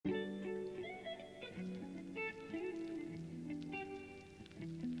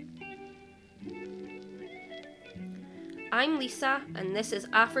I'm Lisa and this is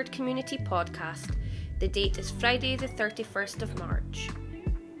Alford Community Podcast. The date is Friday the 31st of March.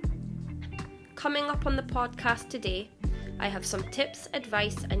 Coming up on the podcast today, I have some tips,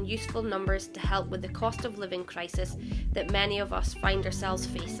 advice and useful numbers to help with the cost of living crisis that many of us find ourselves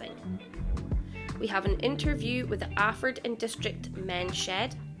facing. We have an interview with the Alford and District Men's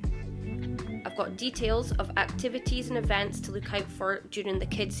Shed. I've got details of activities and events to look out for during the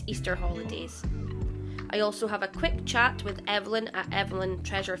kids' Easter holidays. I also have a quick chat with Evelyn at Evelyn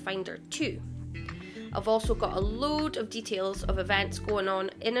Treasure Finder 2. I've also got a load of details of events going on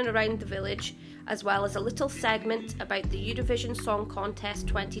in and around the village, as well as a little segment about the Eurovision Song Contest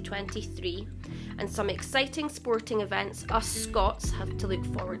 2023 and some exciting sporting events us Scots have to look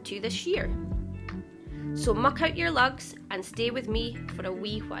forward to this year. So muck out your lugs and stay with me for a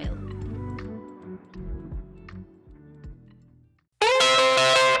wee while.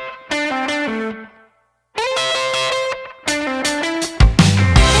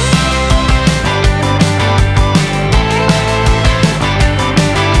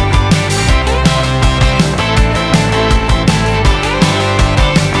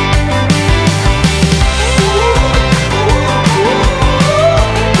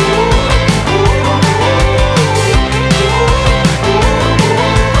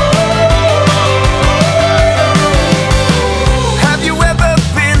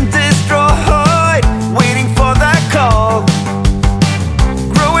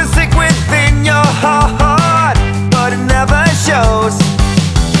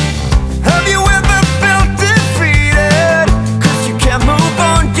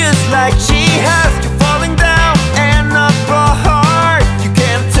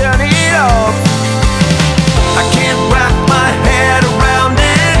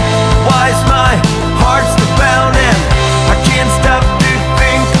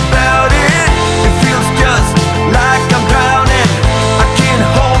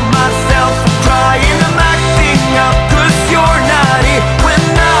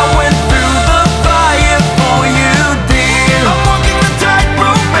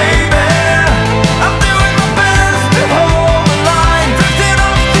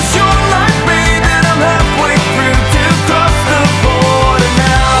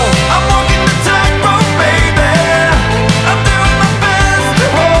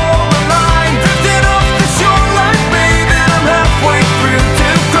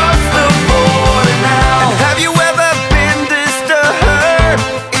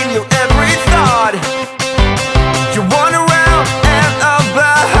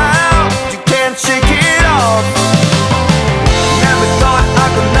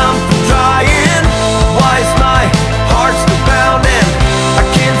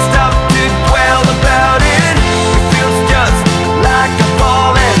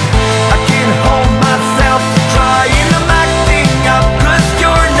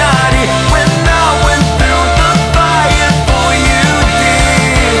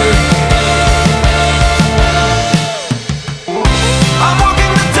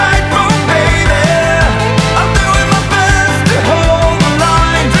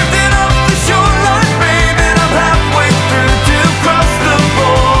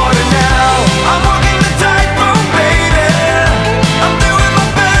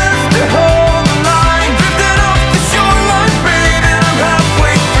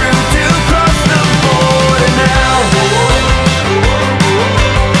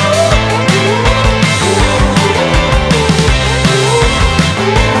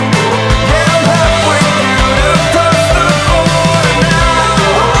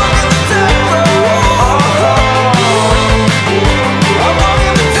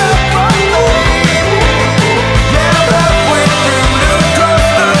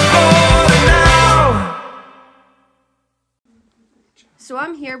 So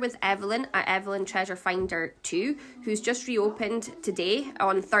I'm here with Evelyn at Evelyn Treasure Finder 2, who's just reopened today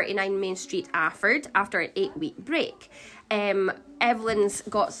on 39 Main Street, Alford, after an 8-week break. Evelyn's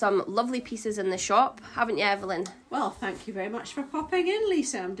got some lovely pieces in the shop, haven't you, Evelyn? Well, thank you very much for popping in,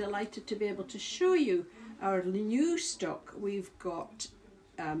 Lisa. I'm delighted to be able to show you our new stock. We've got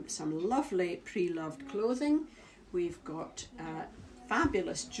some lovely pre-loved clothing. We've got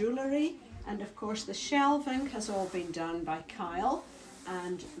fabulous jewellery, and of course the shelving has all been done by Kyle.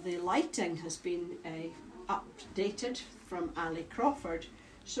 And the lighting has been updated from Ali Crawford.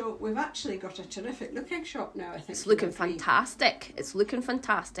 So we've actually got a terrific looking shop now, I think. It's looking fantastic. It's looking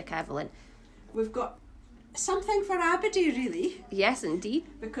fantastic, Evelyn. We've got something for everybody, really. Yes, indeed.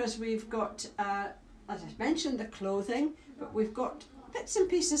 Because we've got, as I mentioned, the clothing, but we've got got bits and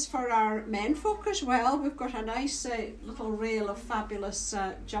pieces for our men folk as well. We've got a nice little rail of fabulous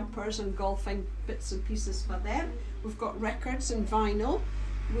jumpers and golfing bits and pieces for them. We've got records and vinyl.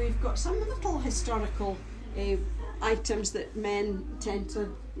 We've got some little historical items that men tend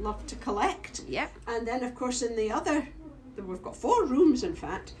to love to collect. Yeah. And then, of course, in the other, we've got 4 rooms, in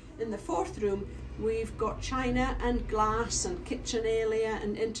fact. In the 4th room, we've got china and glass and kitchenalia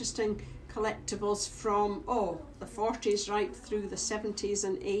and interesting collectibles from, the 40s right through the 70s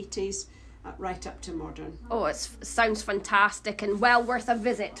and 80s, right up to modern. Oh, it sounds fantastic and well worth a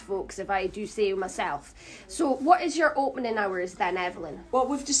visit, folks, if I do say myself. So what is your opening hours then, Evelyn? Well,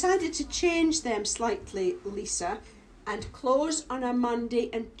 we've decided to change them slightly, Lisa, and close on a Monday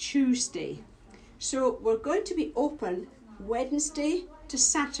and Tuesday. So we're going to be open Wednesday to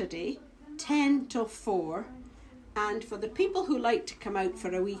Saturday, 10 till 4. And for the people who like to come out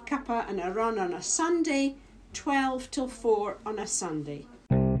for a wee cuppa and a run on a Sunday, 12 till 4 on a Sunday.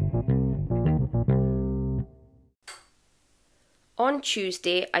 On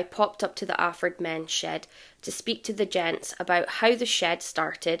Tuesday, I popped up to the Alford men's shed to speak to the gents about how the shed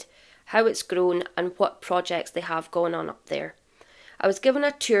started, how it's grown and what projects they have going on up there. I was given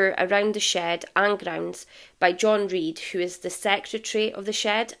a tour around the shed and grounds by John Reid, who is the secretary of the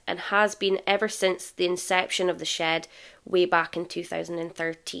shed and has been ever since the inception of the shed way back in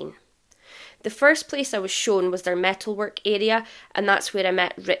 2013. The first place I was shown was their metalwork area, and that's where I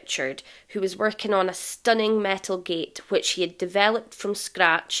met Richard, who was working on a stunning metal gate which he had developed from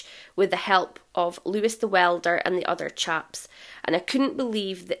scratch with the help of Lewis the welder and the other chaps. And I couldn't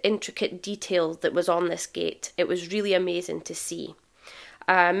believe the intricate detail that was on this gate. It was really amazing to see.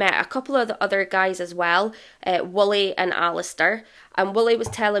 I met a couple of the other guys as well, Wooly and Alistair, and Wooly was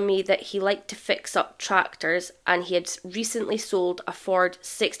telling me that he liked to fix up tractors and he had recently sold a Ford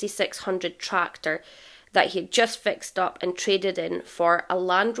 6600 tractor that he had just fixed up and traded in for a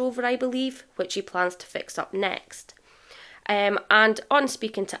Land Rover, I believe, which he plans to fix up next. And on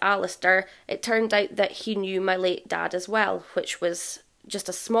speaking to Alistair, it turned out that he knew my late dad as well, which was just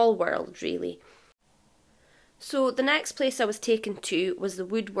a small world, really. So the next place I was taken to was the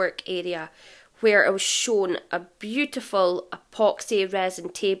woodwork area, where I was shown a beautiful epoxy resin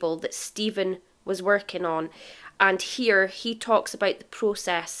table that Stephen was working on. And here he talks about the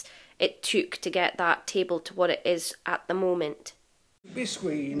process it took to get that table to what it is at the moment.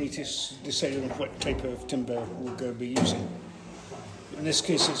 Basically, you need to decide on what type of timber we're going to be using. In this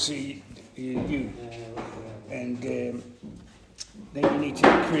case, it's a yew. And then you need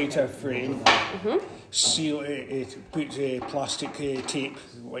to create a frame, seal it, put plastic tape,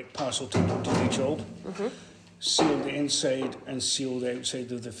 like parcel tape onto the job, seal the inside and seal the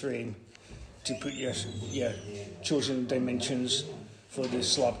outside of the frame to put your chosen dimensions for the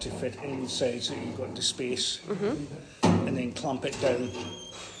slab to fit inside so you've got the space. And then clamp it down,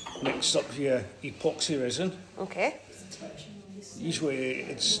 mix up your epoxy resin. Okay. Usually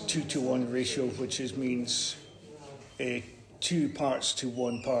it's 2-to-1 ratio, which means 2 parts to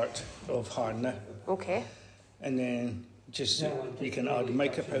 1 part of hardener. Okay. And then you can add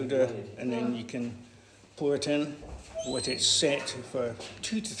mica powder and then you can pour it in with it set for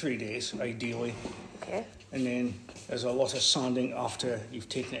 2 to 3 days, ideally. Okay. And then there's a lot of sanding after you've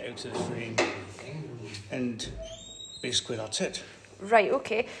taken it out of the frame. And basically that's it. Right,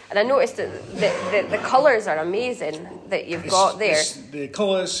 okay. And I noticed that the colours are amazing that you've got there. The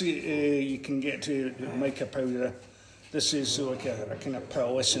colours you can get to mica powder. This is like a kind of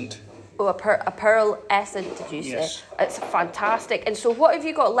pearlescent. Oh, a pearlescent, did you say? Yes. It's fantastic. And so what have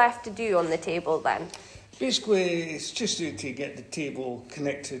you got left to do on the table then? Basically, it's just to get the table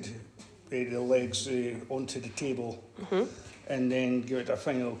connected, the legs onto the table, and then give it a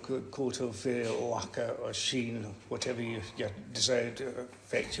final coat of lacquer or sheen, whatever your desired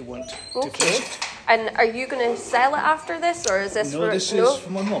effect you want to finish it. And are you going to sell it after this, or is this is for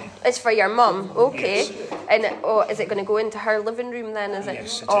my mum. It's for your mum, okay. Yes. And is it going to go into her living room then, is it?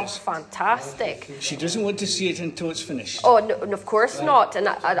 Yes, it is. Fantastic. She doesn't want to see it until it's finished. Oh, no, of course not. And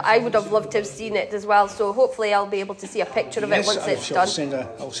I would have loved to have seen it as well, so hopefully I'll be able to see a picture of it once it's done.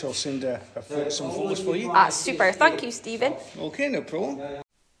 I shall send some photos for you. That's super. Thank you, Stephen. Okay, no problem.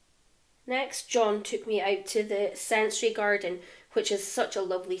 Next, John took me out to the sensory garden, which is such a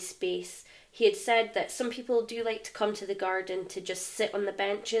lovely space. He had said that some people do like to come to the garden to just sit on the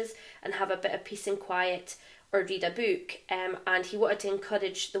benches and have a bit of peace and quiet or read a book, and he wanted to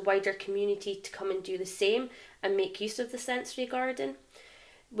encourage the wider community to come and do the same and make use of the sensory garden.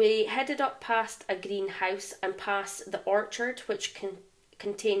 We headed up past a greenhouse and past the orchard, which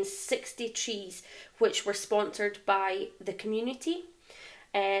contains 60 trees which were sponsored by the community.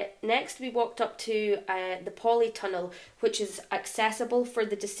 Next, we walked up to the polytunnel, which is accessible for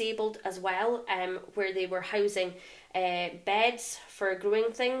the disabled as well, where they were housing beds for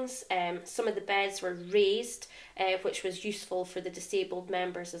growing things. Some of the beds were raised, which was useful for the disabled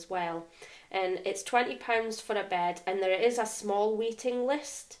members as well. And it's £20 for a bed, and there is a small waiting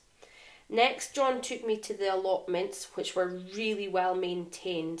list. Next, John took me to the allotments, which were really well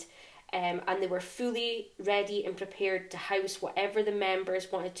maintained. And they were fully ready and prepared to house whatever the members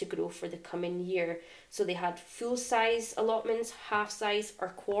wanted to grow for the coming year. So they had full-size allotments, half-size or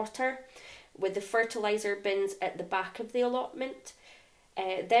quarter, with the fertiliser bins at the back of the allotment.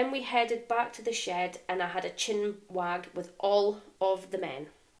 Then we headed back to the shed, and I had a chin wag with all of the men.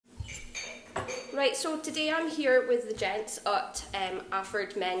 Right, so today I'm here with the gents at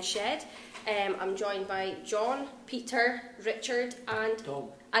Alford Men's Shed. I'm joined by John, Peter, Richard and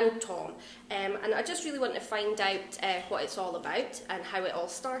Tom. And I just really want to find out what it's all about and how it all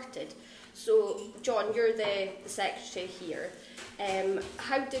started. So, John, you're the secretary here.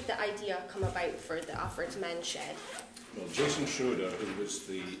 How did the idea come about for the Alford Men's Shed? Well, Jason Schroeder, who was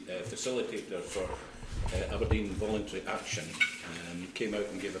the facilitator for Aberdeen Voluntary Action, came out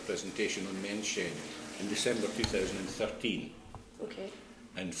and gave a presentation on Men's Shed in December 2013. Okay.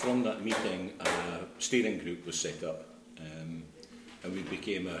 And from that meeting, a steering group was set up, and we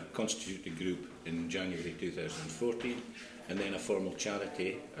became a constituted group in January 2014, and then a formal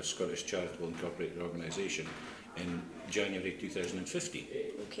charity, a Scottish Charitable Incorporated Organisation, in January 2015.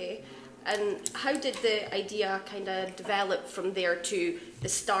 Okay. And how did the idea kind of develop from there to the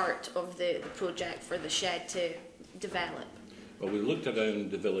start of the project for the shed to develop? Well, we looked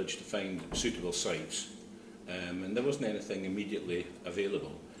around the village to find suitable sites, and there wasn't anything immediately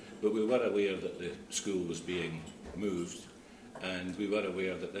available. But we were aware that the school was being moved, and we were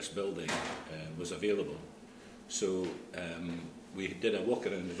aware that this building was available. So we did a walk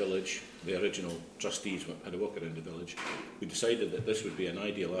around the village. The original trustees had a walk around the village. We decided that this would be an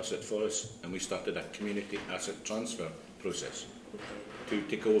ideal asset for us, and we started a community asset transfer process to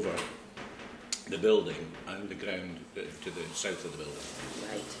take over the building and the ground to the south of the building.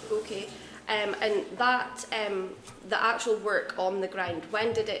 Right, okay. And that, the actual work on the ground,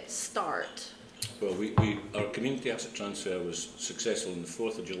 when did it start? Well, our community asset transfer was successful on the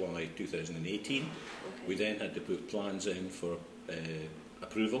 4th of July 2018. Okay. We then had to put plans in for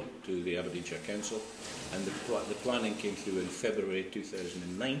approval to the Aberdeenshire Council, and the planning came through in February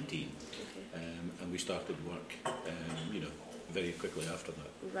 2019, okay. And we started work, very quickly after that.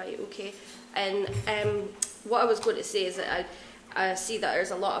 Right, okay. And what I was going to say is that I see that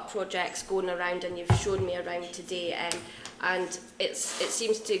there's a lot of projects going around, and you've shown me around today, and it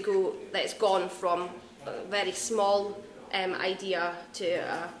seems to go that it's gone from a very small idea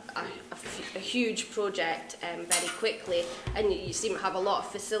to a huge project very quickly, and you seem to have a lot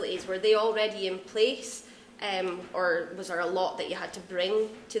of facilities. Were they already in place, or was there a lot that you had to bring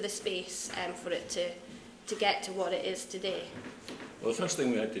to the space for it to get to what it is today? Well, the first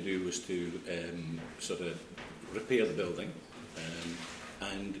thing we had to do was to sort of repair the building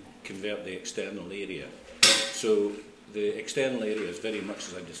and convert the external area. So the external area is very much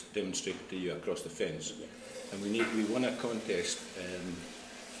as I just demonstrated to you across the fence. And we won a contest,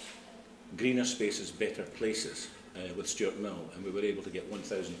 Greener Spaces, Better Places, with Stuart Mill, and we were able to get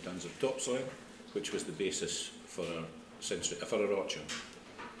 1,000 tonnes of topsoil, which was the basis for our orchard.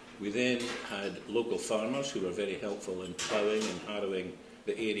 We then had local farmers who were very helpful in ploughing and harrowing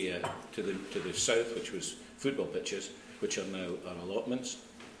the area to the south, which was football pitches, which are now our allotments.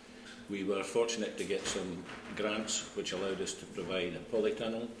 We were fortunate to get some grants which allowed us to provide a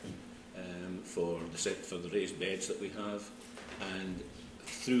polytunnel for the raised beds that we have, and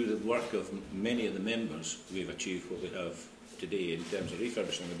through the work of many of the members we've achieved what we have today in terms of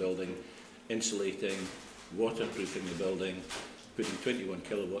refurbishing the building, insulating, waterproofing the building, putting 21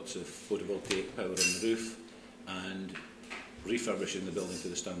 kilowatts of photovoltaic power on the roof, and refurbishing the building to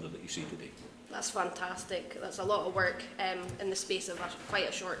the standard that you see today. That's fantastic. That's a lot of work in the space of quite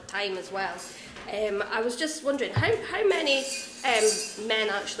a short time as well. I was just wondering, how many men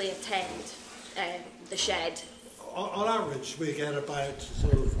actually attend the shed? On average, we get about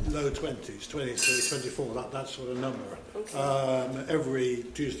sort of low 20s, 23, 24, that sort of number, okay. Every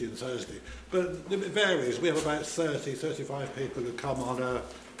Tuesday and Thursday. But it varies. We have about 30, 35 people who come on an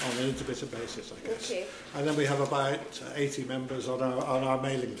intermittent basis, I guess. Okay. And then we have about 80 members on our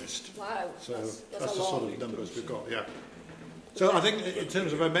mailing list. Wow. So that's the sort of numbers we've got, yeah. So I think in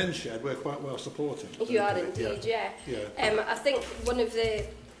terms of a men's shed, we're quite well supported. You are indeed, yeah. I think one of the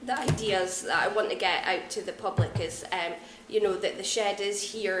the ideas that I want to get out to the public is, you know, that the shed is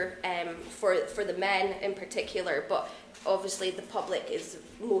here for the men in particular, but obviously the public is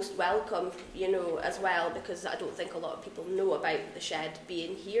most welcome, you know, as well, because I don't think a lot of people know about the shed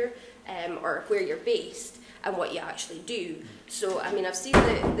being here, or where you're based and what you actually do. So, I mean, I've seen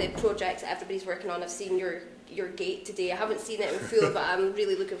the projects that everybody's working on. I've seen your gate today. I haven't seen it in full, but I'm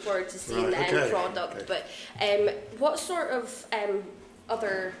really looking forward to seeing the end product. Okay. But what sort of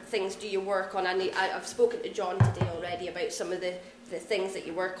other things do you work on? I've spoken to John today already about some of the things that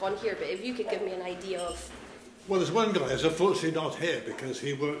you work on here, but if you could give me an idea of... Well, there's one guy who's unfortunately not here because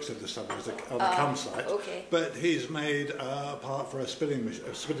he works in the summer on the campsite. Okay. But he's made a part for a spinning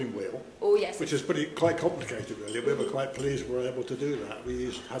wheel. Oh yes. Which is quite complicated, really. We were quite pleased we were able to do that.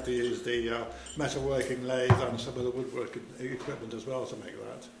 We had to use the metalworking lathe and some of the woodworking equipment as well to make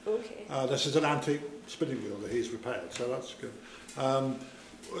that. Okay. This is an antique spinning wheel that he's repaired, so that's good.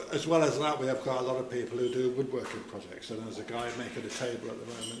 As well as that, we have quite a lot of people who do woodworking projects, and there's a guy making a table at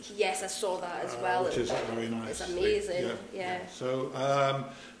the moment. Yes, I saw that as well. Which is very nice. It's amazing. Yeah. So,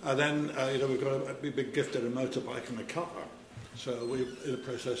 and then you know, we've been gifted a motorbike and a car. So we're in the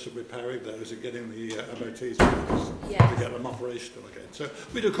process of repairing those and getting the MOTs to get them operational again. So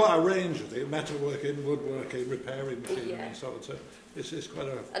we do quite a range of things: metalworking, woodworking, repairing machinery, and so on. So it's quite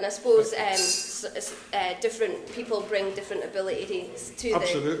a... And I suppose different people bring different abilities to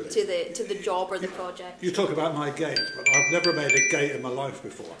the job or the project. You talk about my gate, but I've never made a gate in my life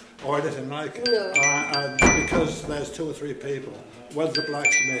before, or anything like it. No. And because there's 2 or 3 people, one's a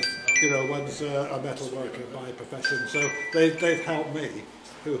blacksmith, you know, one's a metal worker by profession, so they've helped me,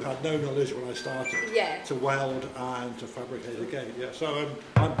 who had no knowledge when I started, to weld and to fabricate a gate. Yeah, so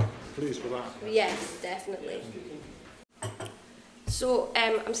I'm pleased with that. Yes, definitely. So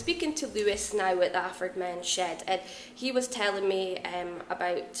I'm speaking to Lewis now at the Alford Men's Shed, and he was telling me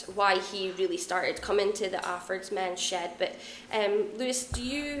about why he really started coming to the Alford Men's Shed. But Lewis, do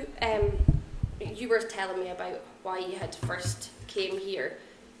you were telling me about why you had first came here?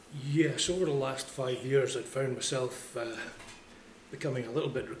 Yes, over the last 5 years I'd found myself becoming a little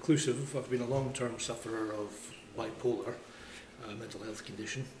bit reclusive. I've been a long-term sufferer of bipolar, mental health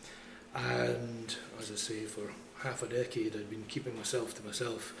condition, and as I say, for half a decade I'd been keeping myself to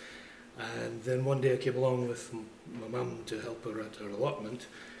myself, and then one day I came along with my mum to help her at her allotment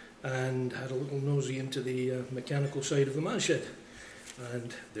and had a little nosy into the mechanical side of the man shed,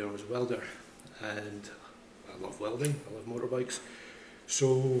 and there was a welder, and I love welding, I love motorbikes,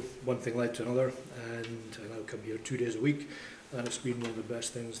 so one thing led to another, and I now come here 2 days a week, and it's been one of the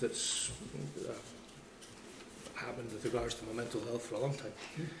best things that's happened with regards to my mental health for a long time.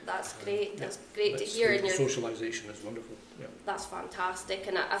 That's great. That's great to hear. And socialisation is wonderful. Yeah. That's fantastic,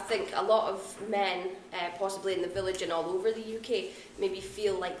 and I think a lot of men, possibly in the village and all over the UK, maybe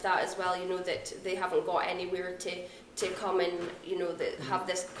feel like that as well. You know, that they haven't got anywhere to come and, you know, that have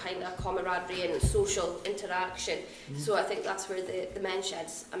this kind of camaraderie and social interaction. So I think that's where the men's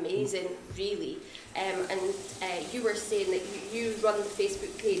shed's amazing, really. And you were saying that you run the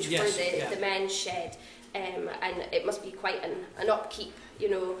Facebook page for the men's shed. And it must be quite an upkeep, you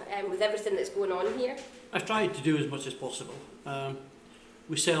know, with everything that's going on here. I've tried to do as much as possible.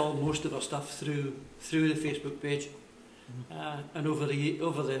 We sell most of our stuff through the Facebook page, and over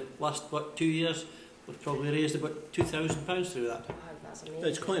the last 2 years, we've probably raised about £2,000 through that. Wow, that's amazing.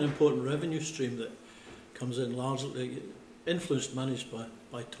 It's quite an important revenue stream that comes in, largely influenced, managed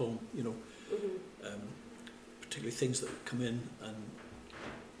by Tom. You know, particularly things that come in and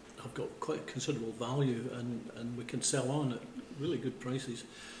have got quite considerable value, and we can sell on at really good prices.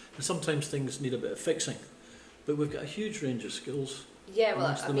 And sometimes things need a bit of fixing, but we've got a huge range of skills. Yeah,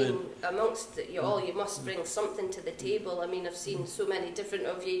 well, I mean, amongst you all, you must bring something to the table. I mean, I've seen so many different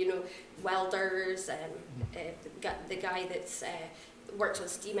of you, you know, welders, the guy that's works on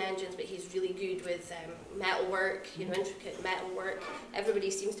steam engines, but he's really good with metal work, you know, intricate metal work. Everybody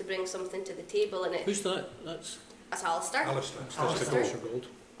seems to bring something to the table, and Who's that? That's Alistair. Alistair Gold.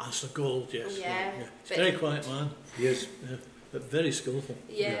 Alistair Gold, yes. Yeah. He's a very quiet man. He is. Yeah. But very skillful.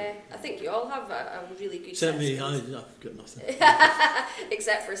 Yeah, I think you all have a really good Except me, skills. I've got nothing.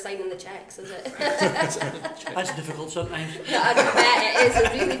 Except for signing the cheques, is it? That's difficult sometimes. I bet it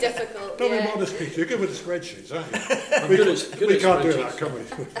is really difficult. Don't be modest, Peter. You're good with the spreadsheets, aren't you? We can't do that, can we?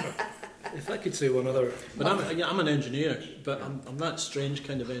 If I could say one other... But I'm an engineer, but I'm that strange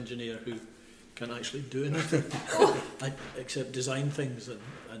kind of engineer who can't actually do anything except design things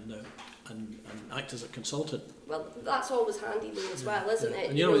and act as a consultant. Well, that's always handy though as well, isn't it?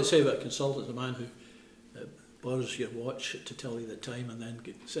 And you know what they say about a consultant? A man who borrows your watch to tell you the time and then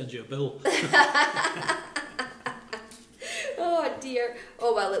sends you a bill. Oh dear. here.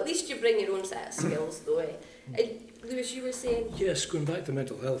 Oh well, at least you bring your own set of skills though. Lewis, you were saying? Yes, going back to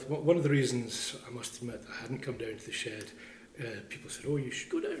mental health, one of the reasons, I must admit, I hadn't come down to the shed, people said, oh, you should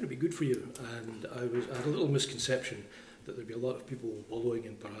go down, it'll be good for you. And I had a little misconception that there'd be a lot of people wallowing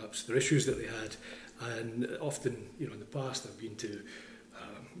in perhaps their issues that they had. And often, in the past, I've been to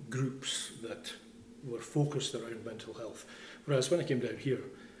groups that were focused around mental health. Whereas when I came down here,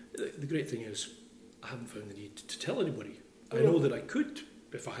 the great thing is I haven't found the need to tell anybody. I know that I could.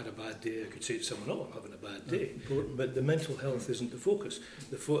 If I had a bad day, I could say to someone, oh, I'm having a bad day. But the mental health isn't the focus.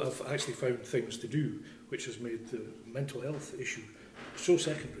 I've actually found things to do, which has made the mental health issue so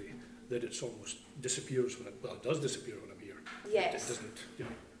secondary that it's almost disappears when it does disappear when I'm here. Yes. It doesn't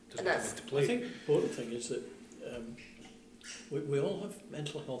come into play. I think the important thing is that we all have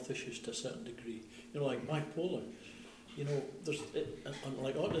mental health issues to a certain degree. Like bipolar, there's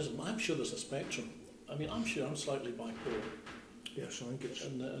like autism, I'm sure there's a spectrum. I mean, I'm sure I'm slightly bipolar. Yes, I think it's...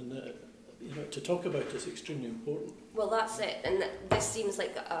 And to talk about it is extremely important. Well, that's it, and this seems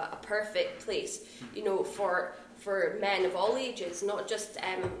like a perfect place, for men of all ages, not just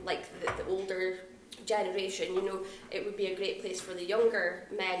like the older generation. It would be a great place for the younger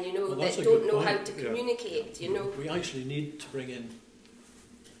men, that don't know how to communicate. We actually need to bring in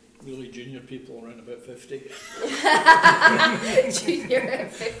really junior people around about 50. Junior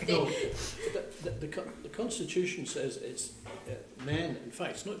at 50. No, the Constitution says it's men. In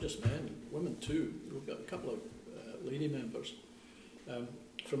fact, it's not just men, women too. We've got a couple of lady members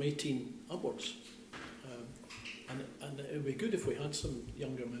from 18 upwards. And it would be good if we had some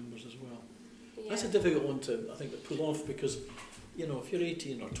younger members as well. Yeah. That's a difficult one to, I think, to pull off because, if you're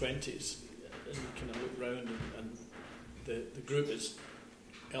 18 or 20s and you kind of look round and the group is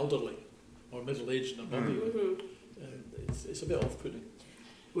elderly or middle-aged and above you, it's a bit off-putting.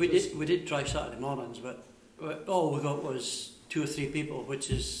 We did try Saturday mornings, but all we got was 2 or 3 people, which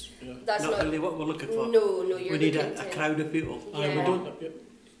is That's not really what we're looking for. No, you're we need looking a crowd of people. Yeah. We don't. It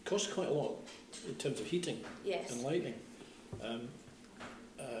costs quite a lot in terms of heating and lighting,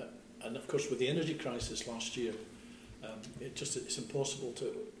 and of course with the energy crisis last year, it's impossible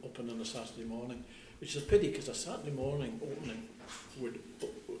to open on a Saturday morning, which is a pity because a Saturday morning opening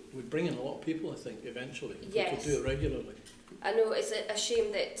would bring in a lot of people. I think eventually if we could do it regularly. I know it's a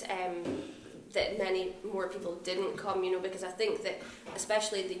shame that that many more people didn't come, because I think that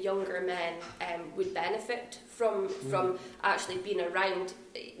especially the younger men would benefit from actually being around,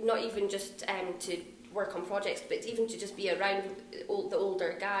 not even just to work on projects, but even to just be around the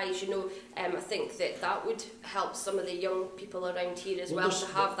older guys, I think that would help some of the young people around here as well to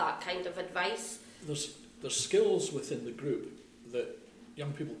have that kind of advice. There's skills within the group that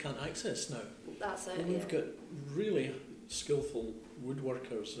young people can't access now. That's it. We've got really skillful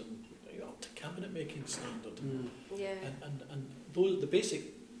woodworkers and up to cabinet making standard. And those the basic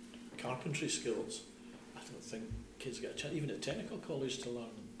carpentry skills, I don't think kids get a chance, even at technical college, to learn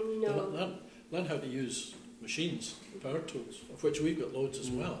them. No. Learn how to use machines, power tools, of which we've got loads as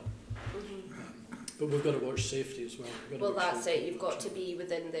well. But we've got to watch safety as well. Well, that's it. You've got to be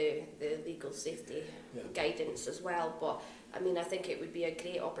within the legal safety guidance as well. But I mean, I think it would be a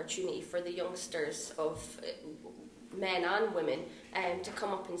great opportunity for the youngsters of men and women to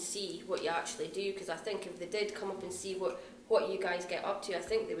come up and see what you actually do. Because I think if they did come up and see what you guys get up to, I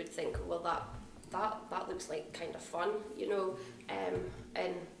think they would think, well, that looks like kind of fun,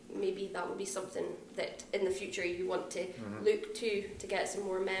 and maybe that would be something that in the future you want to look to get some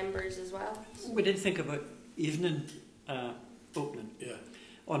more members as well. We did think about evening opening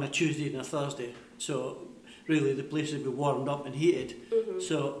on a Tuesday and a Thursday, so really the place would be warmed up and heated,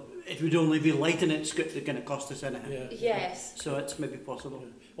 so it would only be lighting it's going to cost us anything. Yes. So it's maybe possible.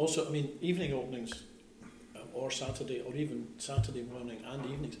 Also, I mean, evening openings or Saturday, or even Saturday morning and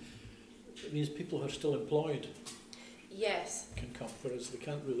evenings, it means people who are still employed can come, whereas they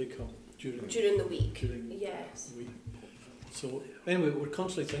can't really come during the week. The week. So anyway, we're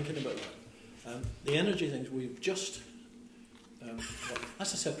constantly thinking about that. The energy things we've just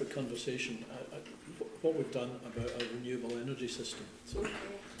that's a separate conversation. What we've done about our renewable energy system. So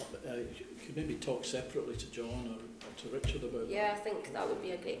you could maybe talk separately to John or to Richard about that. Yeah, I think that would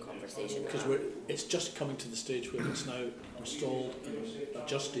be a great conversation. Because it's just coming to the stage where it's now installed and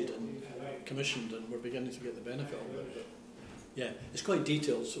adjusted and commissioned, and we're beginning to get the benefit of it. But yeah, it's quite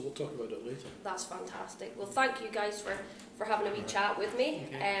detailed, so we'll talk about it later. That's fantastic. Well, thank you guys for having a wee chat with me.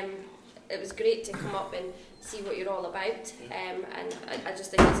 It was great to come up and see what you're all about, and I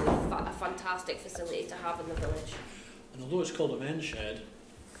just think it's a fantastic facility to have in the village. And although it's called a men's shed,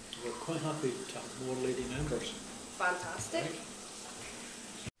 we're quite happy to have more lady members. Fantastic.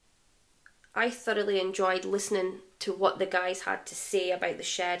 I thoroughly enjoyed listening to what the guys had to say about the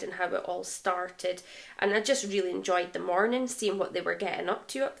shed and how it all started, and I just really enjoyed the morning, seeing what they were getting up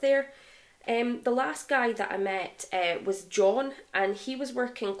to up there. The last guy that I met was John, and he was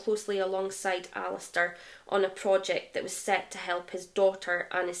working closely alongside Alistair on a project that was set to help his daughter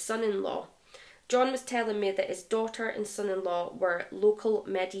and his son-in-law. John was telling me that his daughter and son-in-law were local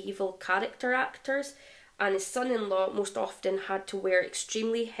medieval character actors, and his son-in-law most often had to wear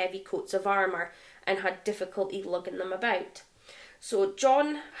extremely heavy coats of armour and had difficulty lugging them about. So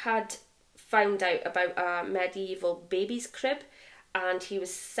John had found out about a medieval baby's crib, and he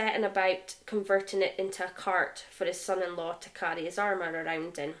was setting about converting it into a cart for his son-in-law to carry his armour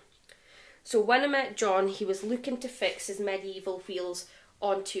around in. So when I met John, he was looking to fix his medieval wheels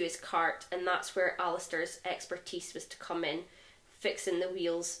onto his cart, and that's where Alistair's expertise was to come in, fixing the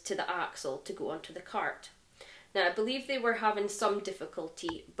wheels to the axle to go onto the cart. Now, I believe they were having some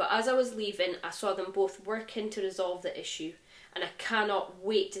difficulty, but as I was leaving, I saw them both working to resolve the issue, and I cannot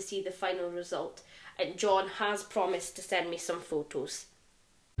wait to see the final result. And John has promised to send me some photos.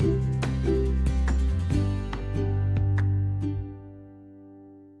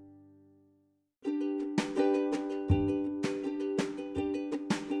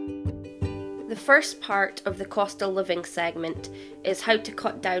 The first part of the cost of living segment is how to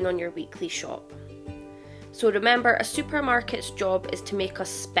cut down on your weekly shop. So remember, a supermarket's job is to make us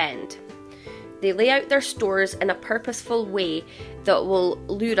spend. They lay out their stores in a purposeful way that will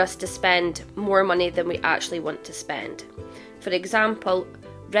lure us to spend more money than we actually want to spend. For example,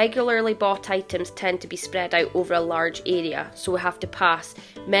 regularly bought items tend to be spread out over a large area, so we have to pass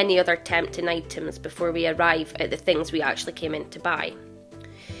many other tempting items before we arrive at the things we actually came in to buy.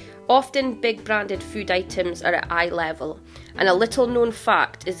 Often big branded food items are at eye level, and a little known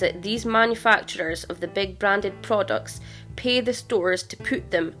fact is that these manufacturers of the big branded products pay the stores to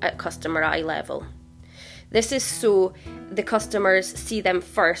put them at customer eye level. This is so the customers see them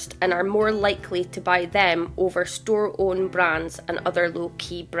first and are more likely to buy them over store-owned brands and other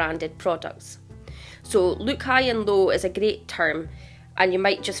low-key branded products. So look high and low is a great term, and you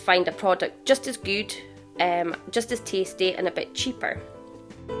might just find a product just as good, just as tasty and a bit cheaper.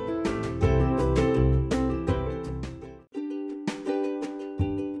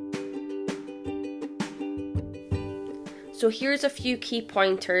 So here's a few key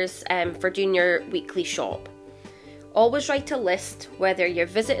pointers for doing your weekly shop. Always write a list, whether you're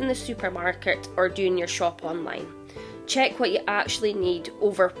visiting the supermarket or doing your shop online. Check what you actually need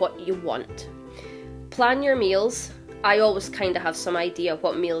over what you want. Plan your meals. I always kind of have some idea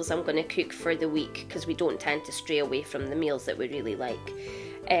what meals I'm going to cook for the week, because we don't tend to stray away from the meals that we really like.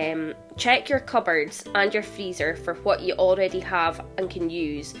 Check your cupboards and your freezer for what you already have and can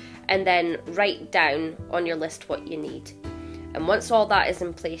use, and then write down on your list what you need. And once all that is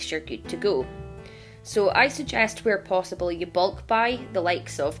in place, you're good to go. So I suggest where possible you bulk buy the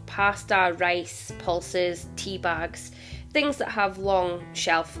likes of pasta, rice, pulses, tea bags, things that have long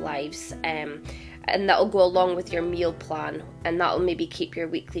shelf lives, and that'll go along with your meal plan, and that'll maybe keep your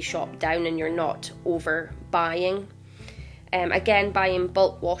weekly shop down and you're not over buying. Again, buying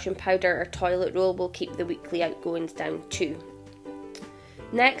bulk washing powder or toilet roll will keep the weekly outgoings down too.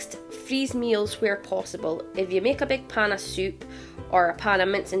 Next, freeze meals where possible. If you make a big pan of soup or a pan of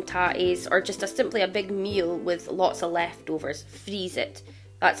mince and tatties, or just simply a big meal with lots of leftovers, freeze it.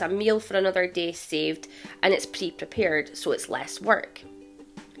 That's a meal for another day saved, and it's pre-prepared, so it's less work.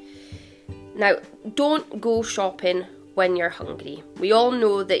 Now, don't go shopping when you're hungry. We all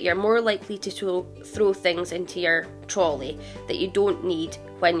know that you're more likely to throw things into your trolley that you don't need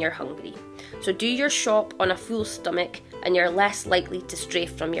when you're hungry. So do your shop on a full stomach and you're less likely to stray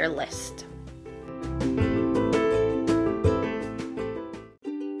from your list.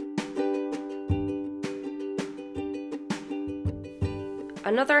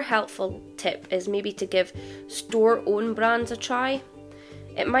 Another helpful tip is maybe to give store-owned brands a try.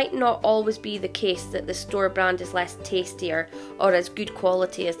 It might not always be the case that the store brand is less tastier or as good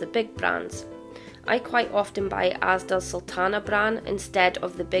quality as the big brands. I quite often buy Asda's Sultana brand instead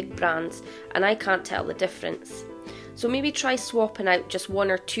of the big brands, and I can't tell the difference. So maybe try swapping out just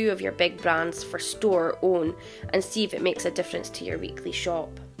one or two of your big brands for store own and see if it makes a difference to your weekly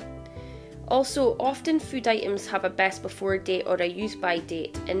shop. Also, often food items have a best before date or a use by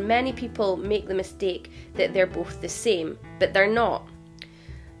date, and many people make the mistake that they're both the same, but they're not.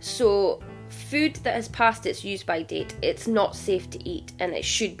 So food that has passed its use by date, it's not safe to eat and it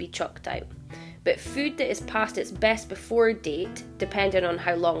should be chucked out. But food that is past its best before date, depending on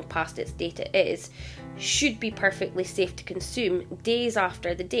how long past its date it is, should be perfectly safe to consume days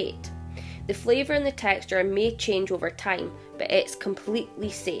after the date. The flavour and the texture may change over time, but it's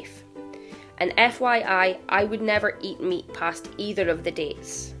completely safe. And FYI, I would never eat meat past either of the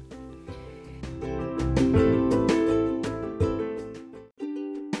dates.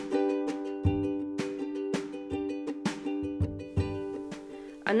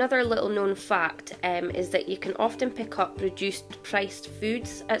 Another little known fact is that you can often pick up reduced priced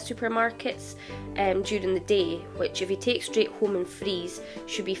foods at supermarkets during the day, which if you take straight home and freeze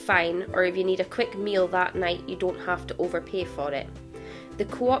should be fine, or if you need a quick meal that night you don't have to overpay for it. The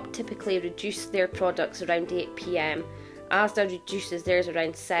Co-op typically reduce their products around 8 PM, Asda reduces theirs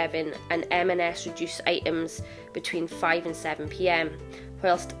around 7 and M&S reduce items between 5 and 7 PM,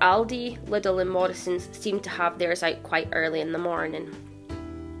 whilst Aldi, Lidl and Morrison's seem to have theirs out quite early in the morning.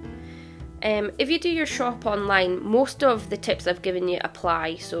 If you do your shop online, most of the tips I've given you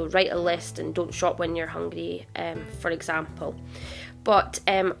apply, so write a list and don't shop when you're hungry, for example. But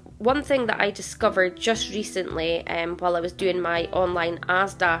one thing that I discovered just recently while I was doing my online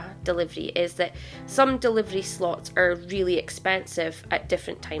Asda delivery is that some delivery slots are really expensive at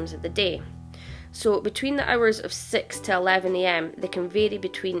different times of the day. So between the hours of 6 to 11 AM, they can vary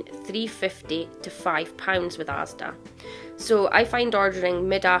between £3.50 to £5 with Asda. So I find ordering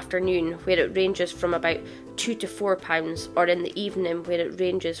mid-afternoon where it ranges from about £2 to £4, or in the evening where it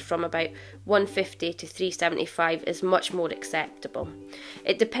ranges from about £1.50 to £3.75 is much more acceptable.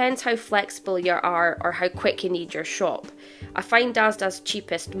 It depends how flexible you are or how quick you need your shop. I find Asda's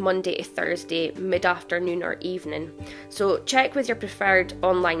cheapest Monday to Thursday, mid-afternoon or evening. So check with your preferred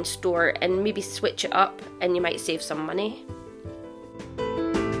online store and maybe switch it up and you might save some money.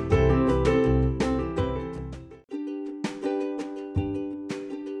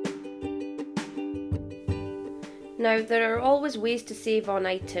 Now, there are always ways to save on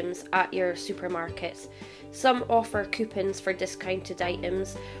items at your supermarkets. Some offer coupons for discounted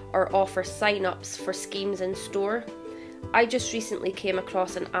items or offer sign-ups for schemes in store. I just recently came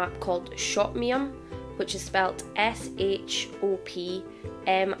across an app called Shopmium, which is spelled SHOPMIUM,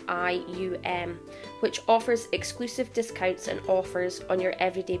 which offers exclusive discounts and offers on your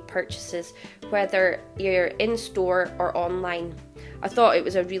everyday purchases, whether you're in store or online. I thought it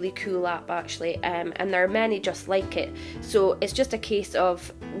was a really cool app actually, and there are many just like it, so it's just a case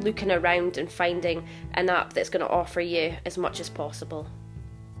of looking around and finding an app that's going to offer you as much as possible.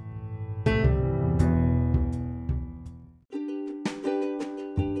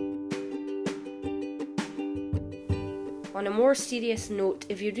 On a more serious note,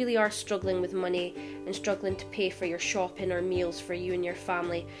 if you really are struggling with money and struggling to pay for your shopping or meals for you and your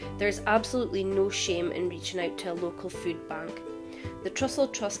family, there's absolutely no shame in reaching out to a local food bank. The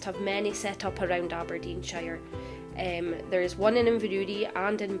Trussell Trust have many set up around Aberdeenshire. There is one in Inverurie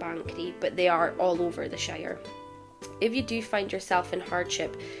and in Bankery, but they are all over the Shire. If you do find yourself in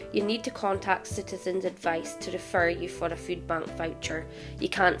hardship, you need to contact Citizens Advice to refer you for a food bank voucher. You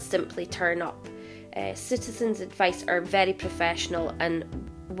can't simply turn up. Citizens Advice are very professional and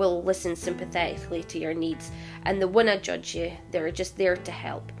will listen sympathetically to your needs, and they won't judge you, they're just there to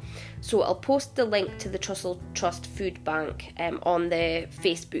help. So I'll post the link to the Trussell Trust Food Bank on the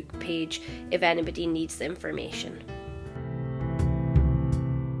Facebook page if anybody needs the information.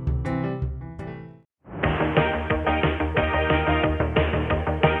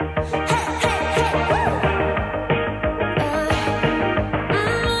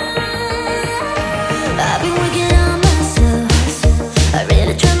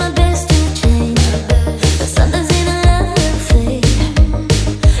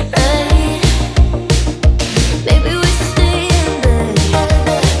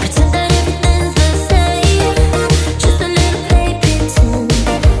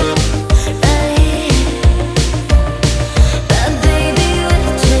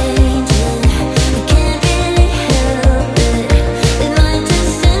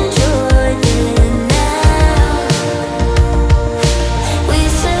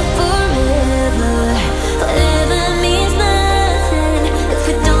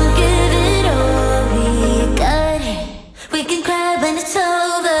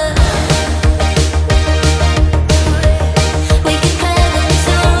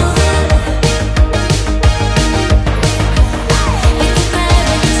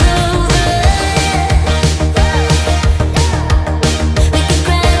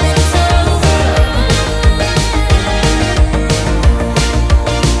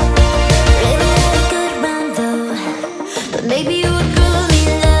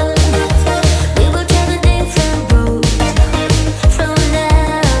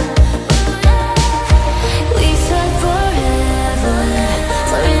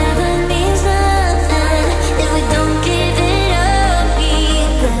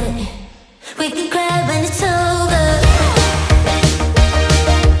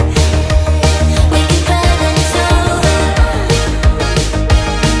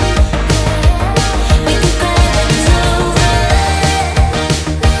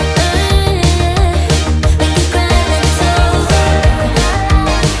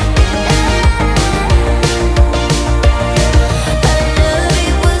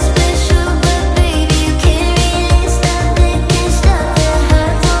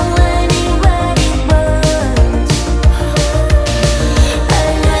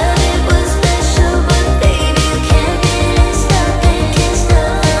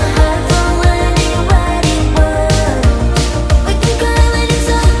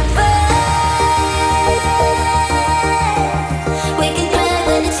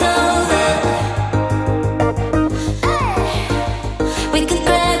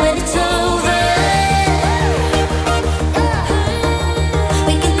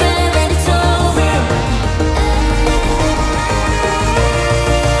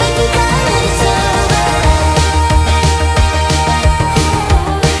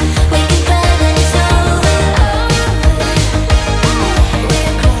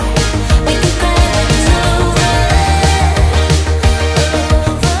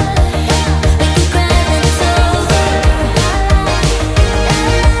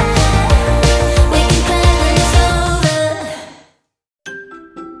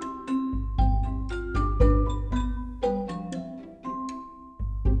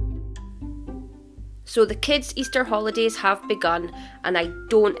 So the kids' Easter holidays have begun, and I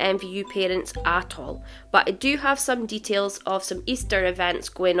don't envy you parents at all. But I do have some details of some Easter events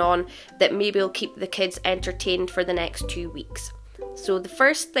going on that maybe will keep the kids entertained for the next 2 weeks. So the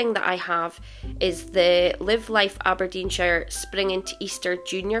first thing that I have is the Live Life Aberdeenshire Spring into Easter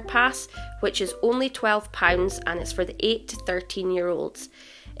Junior Pass, which is only £12 and it's for the 8 to 13 year olds.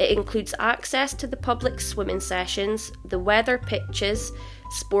 It includes access to the public swimming sessions, the weather pitches,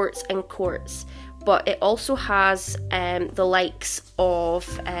 sports and courts. But it also has the likes of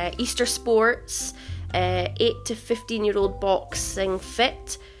Easter sports, 8 to 15 year old boxing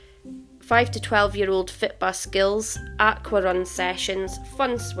fit, 5 to 12 year old fit bus skills, aqua run sessions,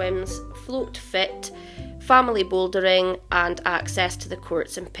 fun swims, float fit, family bouldering and access to the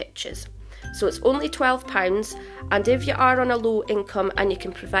courts and pitches. So it's only £12, and if you are on a low income and you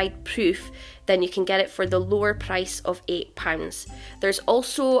can provide proof, then you can get it for the lower price of £8. There's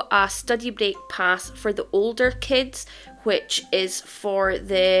also a study break pass for the older kids, which is for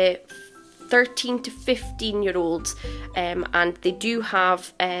the 13 to 15 year olds, and they do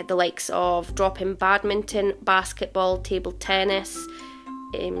have the likes of drop-in badminton, basketball, table tennis,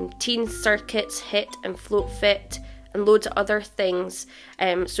 teen circuits, hit and float fit, and loads of other things.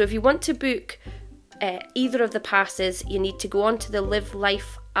 So if you want to book either of the passes, you need to go onto the Live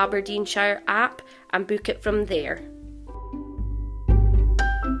Life Aberdeenshire app and book it from there.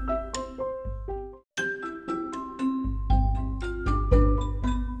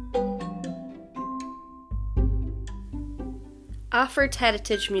 Alford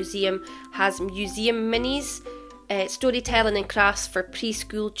Heritage Museum has museum minis, storytelling and crafts for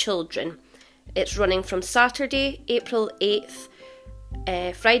preschool children. It's running from Saturday, April 8th,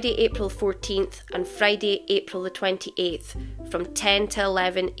 Friday, April 14th and Friday, April the 28th from 10 to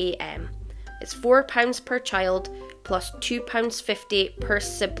 11 a.m. It's £4 per child plus £2.50 per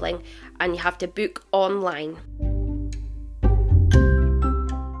sibling, and you have to book online.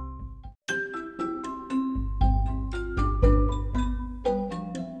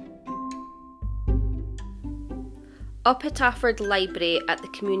 Up at Alford Library at the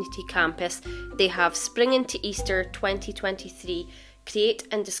community campus, they have Spring into Easter 2023 Create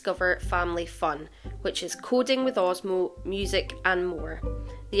and Discover Family Fun, which is coding with Osmo, music and more.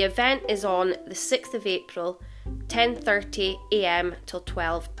 The event is on the 6th of April, 10:30 a.m. till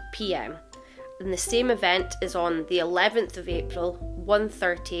 12 p.m. And the same event is on the 11th of April,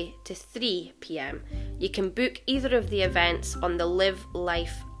 1:30 to 3 p.m. You can book either of the events on the Live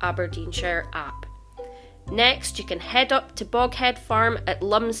Life Aberdeenshire app. Next, you can head up to Boghead Farm at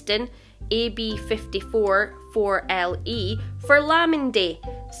Lumsden, AB54 4LE for Lambing Day,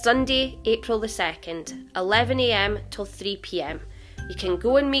 Sunday, April the 2nd, 11 a.m. till 3 p.m. You can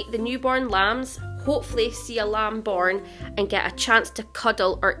go and meet the newborn lambs, hopefully see a lamb born and get a chance to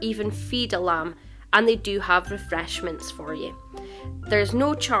cuddle or even feed a lamb, and they do have refreshments for you. There's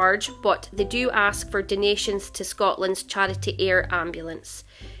no charge, but they do ask for donations to Scotland's Charity Air Ambulance.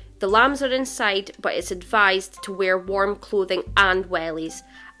 The lambs are inside, but it's advised to wear warm clothing and wellies,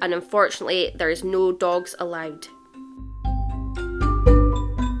 and unfortunately there is no dogs allowed.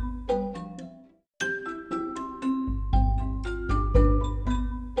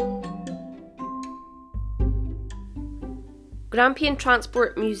 Grampian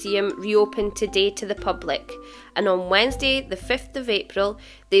Transport Museum reopened today to the public, and on Wednesday the 5th of April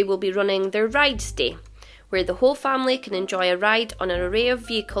they will be running their Rides Day, where the whole family can enjoy a ride on an array of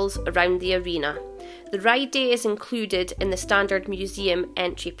vehicles around the arena. The ride day is included in the standard museum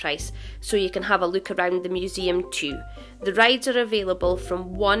entry price, so you can have a look around the museum too. The rides are available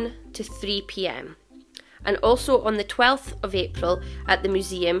from 1 to 3 p.m. And also on the 12th of April at the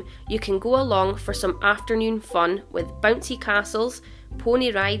museum, you can go along for some afternoon fun with bouncy castles,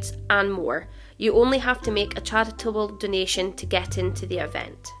 pony rides and more. You only have to make a charitable donation to get into the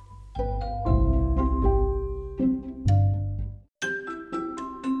event.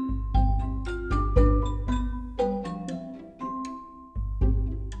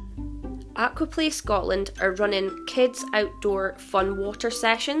 Aquaplay Scotland are running kids outdoor fun water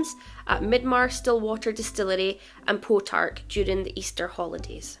sessions at Midmar Stillwater Distillery and Potarch during the Easter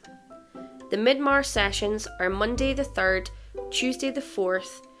holidays. The Midmar sessions are Monday the 3rd, Tuesday the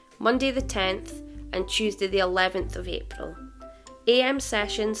 4th, Monday the 10th and Tuesday the 11th of April. AM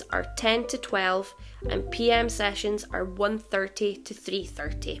sessions are 10 to 12 and PM sessions are 1:30 to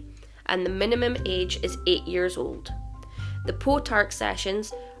 3:30, and the minimum age is 8 years old. The Potarch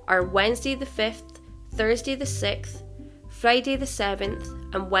sessions are Wednesday the 5th, Thursday the 6th, Friday the 7th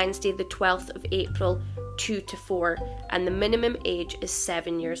and Wednesday the 12th of April 2 to 4, and the minimum age is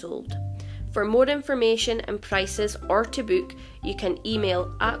 7 years old. For more information and prices or to book, you can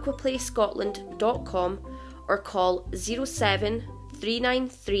email aquaplayscotland.com or call 07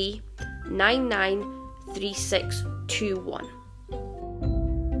 393 993621.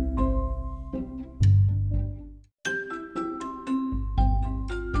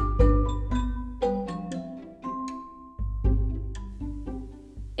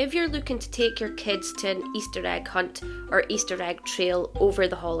 If you're looking to take your kids to an Easter egg hunt or Easter egg trail over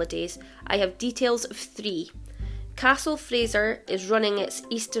the holidays, I have details of 3. Castle Fraser is running its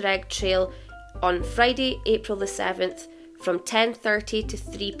Easter egg trail on Friday, April the 7th from 10:30 to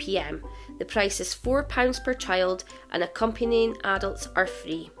 3 p.m. The price is £4 per child and accompanying adults are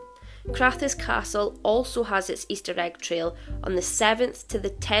free. Crathis Castle also has its Easter egg trail on the 7th to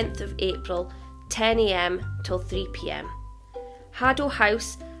the 10th of April, 10 a.m. till 3 p.m. Haddo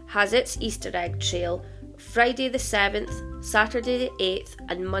House has its Easter egg trail Friday the 7th, Saturday the 8th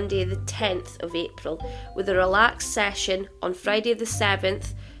and Monday the 10th of April, with a relaxed session on Friday the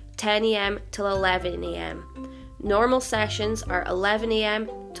 7th, 10 a.m. till 11 a.m. Normal sessions are 11 a.m.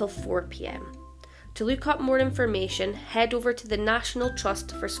 till 4 p.m. To look up more information, head over to the National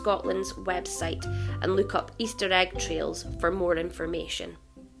Trust for Scotland's website and look up Easter egg trails for more information.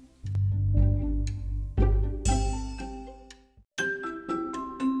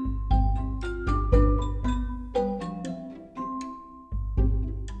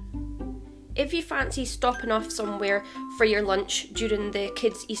 If you fancy stopping off somewhere for your lunch during the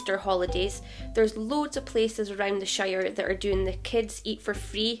kids' Easter holidays, there's loads of places around the Shire that are doing the kids eat for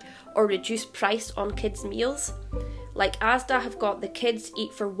free or reduced price on kids' meals. Like Asda have got the kids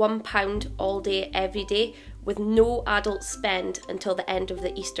eat for £1 all day every day with no adult spend until the end of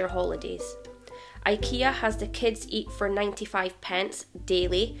the Easter holidays. IKEA has the kids eat for 95p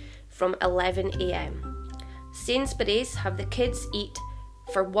daily from 11 a.m. Sainsbury's have the kids eat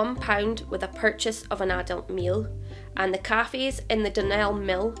for £1 with a purchase of an adult meal, and the cafes in the Donnell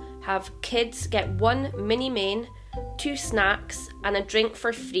Mill have kids get 1 mini main, 2 snacks and a drink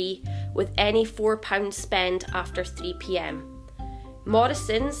for free with any £4 spend after 3 p.m.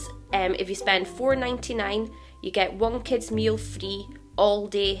 Morrison's, if you spend $4.99 you get 1 kids meal free all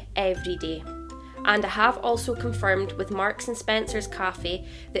day every day. And I have also confirmed with Marks and Spencer's Cafe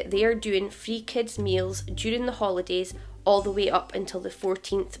that they are doing free kids meals during the holidays all the way up until the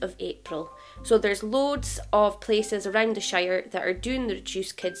 14th of April. So there's loads of places around the Shire that are doing the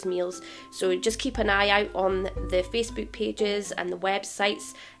reduced kids meals, so just keep an eye out on the Facebook pages and the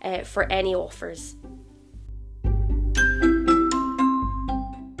websites for any offers.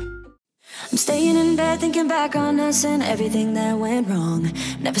 I'm staying in bed thinking back on us and everything that went wrong.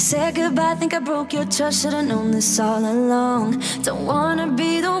 Never said goodbye, think I broke your trust, should've known this all along. Don't wanna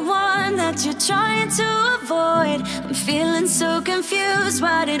be the one that you're trying to avoid. I'm feeling so confused,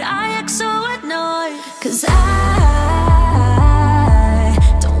 why did I act so annoyed? 'Cause I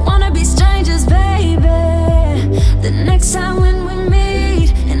don't wanna be strangers, baby. The next time when we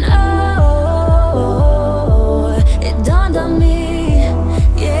meet, and oh, it dawned on me.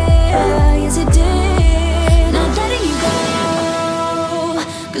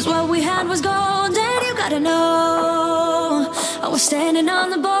 What we had was gold, and you gotta know I was standing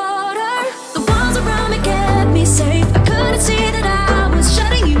on the border. The walls around me kept me safe. I couldn't see that I was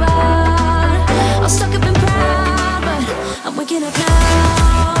shutting you out. I was stuck up and proud, but I'm waking up now.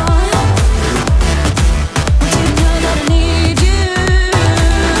 Want you to know that I need you.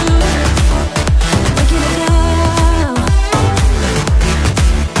 I'm waking up now.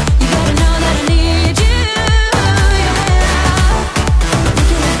 You gotta know that I need you.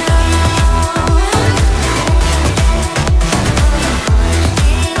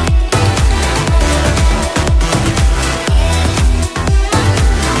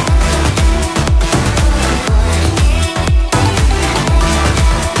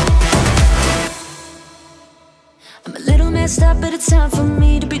 Up, but it's time for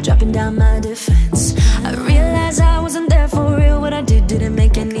me to be dropping down my defense. I realize I wasn't there for real. What I did didn't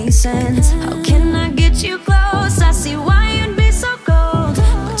make any sense. How can I get you close? I see why you'd be so cold,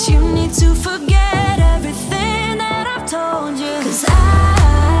 but you need to forget everything that I've told you. 'Cause I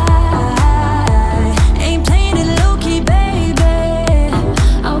ain't playing it low-key, baby.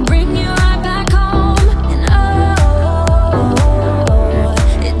 I'll bring you right back home. And oh,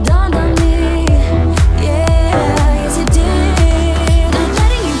 it dawned on me. Yeah, yes it did.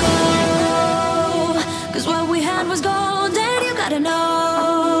 What we had was gold, and you gotta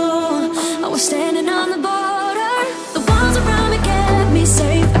know I was standing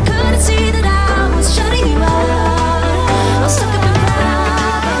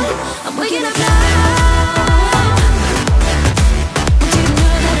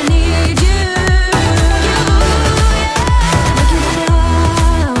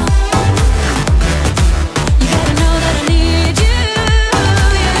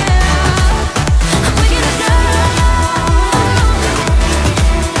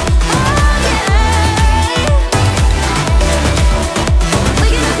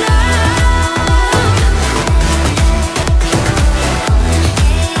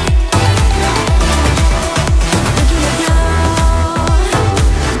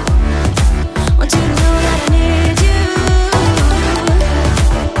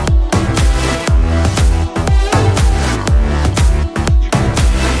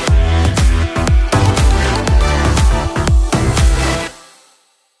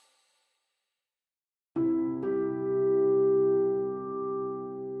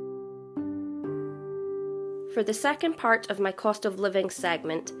For the second part of my cost of living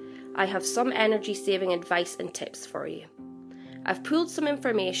segment, I have some energy saving advice and tips for you. I've pulled some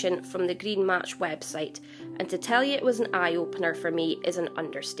information from the Green Match website, and to tell you it was an eye-opener for me is an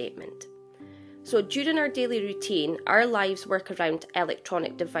understatement. So during our daily routine, our lives work around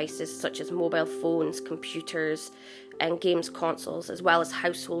electronic devices such as mobile phones, computers and games consoles, as well as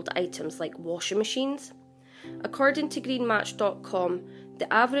household items like washing machines. According to greenmatch.com, the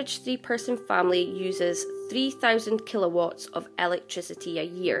average 3-person family uses 3,000 kilowatts of electricity a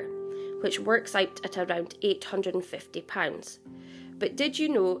year, which works out at around £850. But did you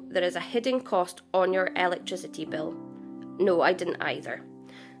know there is a hidden cost on your electricity bill? No, I didn't either.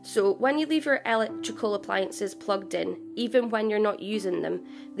 So when you leave your electrical appliances plugged in, even when you're not using them,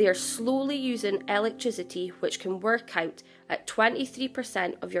 they are slowly using electricity, which can work out at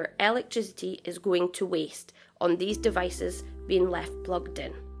 23% of your electricity is going to waste on these devices being left plugged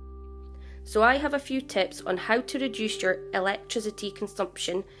in. So I have a few tips on how to reduce your electricity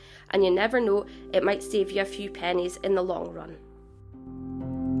consumption, and you never know, it might save you a few pennies in the long run.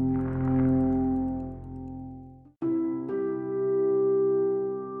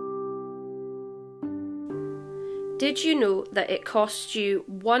 Did you know that it costs you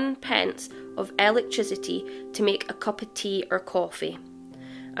 1 pence of electricity to make a cup of tea or coffee?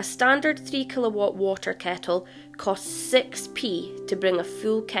 A standard 3 kilowatt water kettle costs 6p to bring a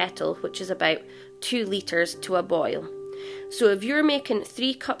full kettle, which is about 2 litres, to a boil. So if you're making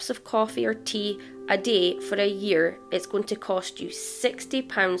 3 cups of coffee or tea a day for a year, it's going to cost you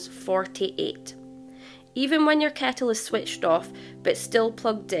 £60.48. Even when your kettle is switched off but still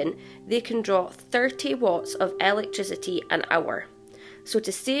plugged in, they can draw 30 watts of electricity an hour. So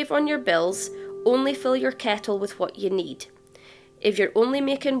to save on your bills, only fill your kettle with what you need. If you're only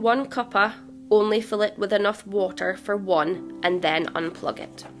making 1 cuppa, only fill it with enough water for 1 and then unplug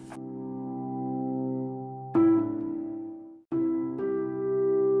it.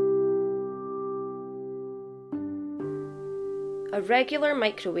 A regular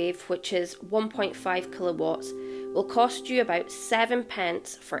microwave, which is 1.5 kilowatts, will cost you about 7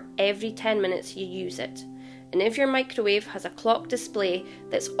 pence for every 10 minutes you use it. And if your microwave has a clock display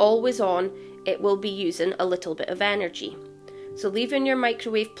that's always on, it will be using a little bit of energy. So leaving your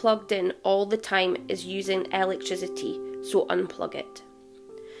microwave plugged in all the time is using electricity, so unplug it.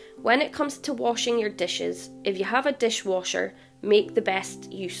 When it comes to washing your dishes, if you have a dishwasher, make the best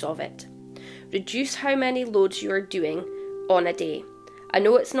use of it. Reduce how many loads you are doing on a day. I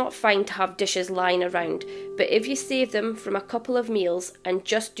know it's not fine to have dishes lying around, but if you save them from a couple of meals and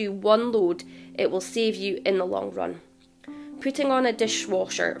just do 1 load, it will save you in the long run. Putting on a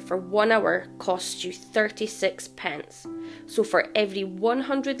dishwasher for 1 hour costs you 36 pence. So for every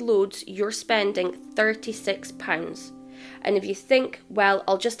 100 loads, you're spending £36. And if you think, well,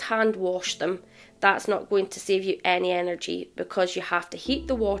 I'll just hand wash them, that's not going to save you any energy, because you have to heat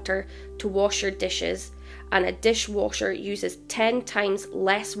the water to wash your dishes, and a dishwasher uses 10 times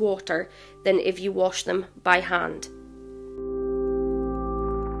less water than if you wash them by hand.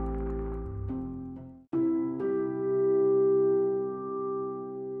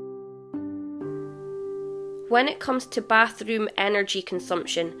 When it comes to bathroom energy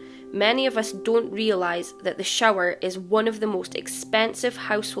consumption, many of us don't realise that the shower is one of the most expensive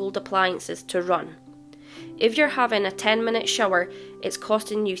household appliances to run. If you're having a 10-minute shower, it's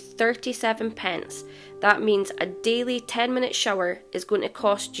costing you 37 pence. That means a daily 10-minute shower is going to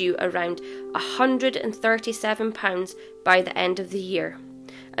cost you around £137 by the end of the year.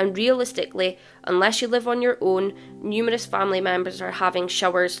 And realistically, unless you live on your own, numerous family members are having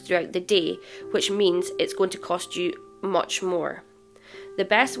showers throughout the day, which means it's going to cost you much more. The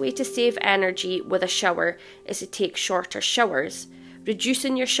best way to save energy with a shower is to take shorter showers.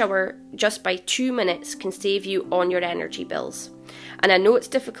 Reducing your shower just by 2 minutes can save you on your energy bills. And I know it's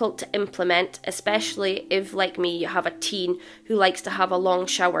difficult to implement, especially if, like me, you have a teen who likes to have a long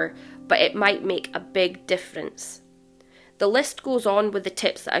shower, but it might make a big difference. The list goes on with the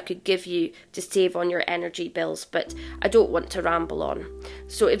tips that I could give you to save on your energy bills, but I don't want to ramble on.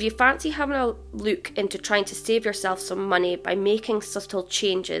 So if you fancy having a look into trying to save yourself some money by making subtle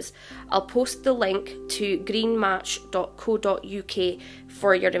changes, I'll post the link to greenmatch.co.uk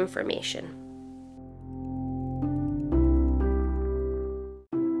for your information.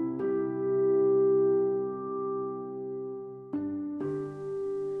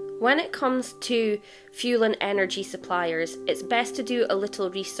 When it comes to fuel and energy suppliers, it's best to do a little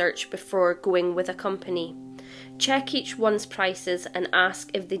research before going with a company. Check each one's prices and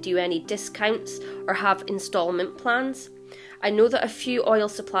ask if they do any discounts or have instalment plans. I know that a few oil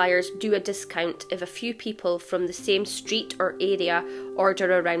suppliers do a discount if a few people from the same street or area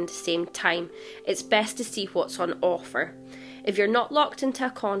order around the same time. It's best to see what's on offer. If you're not locked into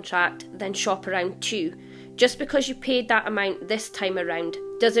a contract, then shop around too. Just because you paid that amount this time around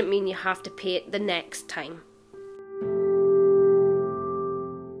doesn't mean you have to pay it the next time.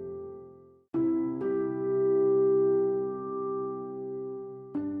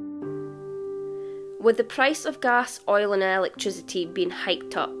 With the price of gas, oil and electricity being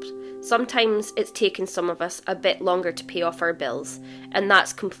hiked up, sometimes it's taken some of us a bit longer to pay off our bills, and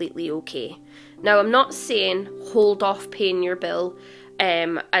that's completely okay. Now, I'm not saying hold off paying your bill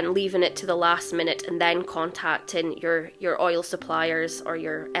and leaving it to the last minute and then contacting your oil suppliers or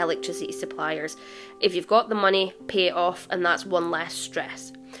your electricity suppliers. If you've got the money, pay it off, and that's one less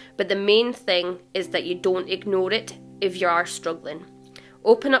stress. But the main thing is that you don't ignore it if you are struggling.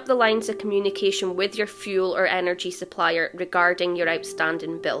 Open up the lines of communication with your fuel or energy supplier regarding your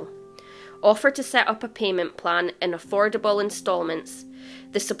outstanding bill. Offer to set up a payment plan in affordable instalments.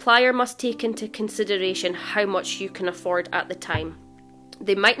 The supplier must take into consideration how much you can afford at the time.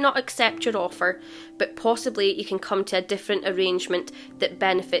 They might not accept your offer, but possibly you can come to a different arrangement that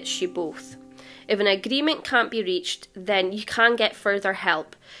benefits you both. If an agreement can't be reached, then you can get further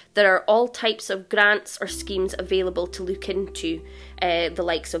help. There are all types of grants or schemes available to look into, the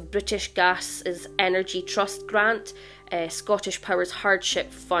likes of British Gas's Energy Trust Grant, Scottish Power's Hardship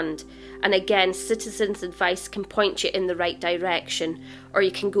Fund, and again, Citizens Advice can point you in the right direction, or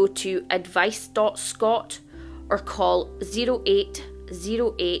you can go to advice.scot or call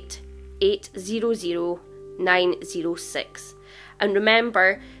 0808 800 906. And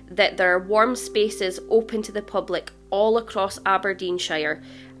remember that there are warm spaces open to the public all across Aberdeenshire.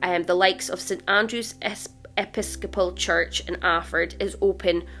 The likes of St Andrew's Episcopal Church in Alford is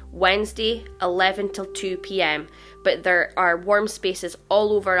open Wednesday 11 till 2 p.m, but there are warm spaces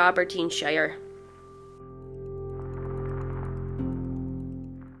all over Aberdeenshire.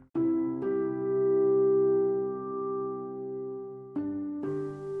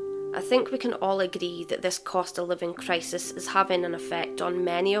 I think we can all agree that this cost of living crisis is having an effect on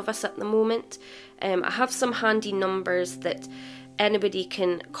many of us at the moment. I have some handy numbers that anybody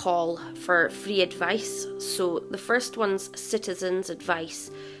can call for free advice. So the first one's Citizens Advice.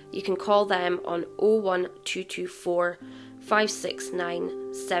 You can call them on 01224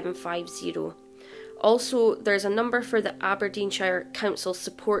 569 750. Also, there's a number for the Aberdeenshire Council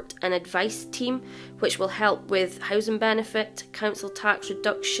Support and Advice Team, which will help with housing benefit, council tax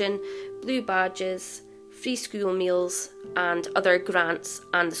reduction, blue badges, free school meals and other grants,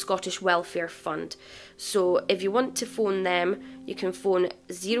 and the Scottish Welfare Fund. So if you want to phone them, you can phone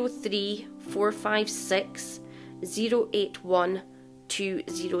 03456 081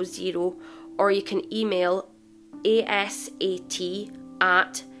 200, or you can email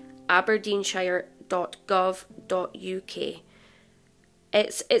asat@aberdeenshire.gov.uk.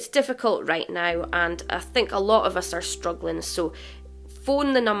 It's difficult right now, and I think a lot of us are struggling, so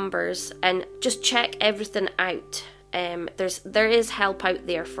phone the numbers and just check everything out. There is help out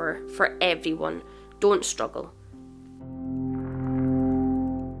there for everyone. Don't struggle.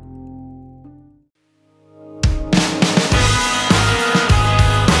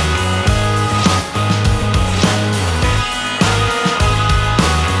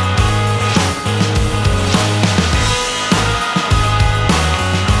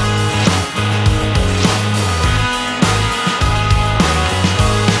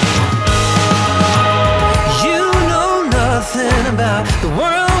 The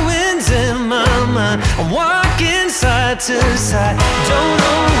whirlwinds in my mind, I'm walking side to side, don't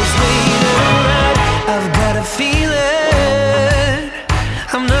always wait around. I've got a feeling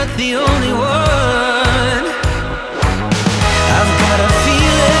I'm not the only one. I've got a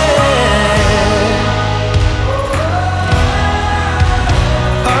feeling.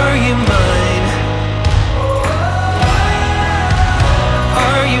 Are you mine?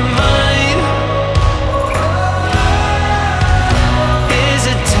 Are you mine?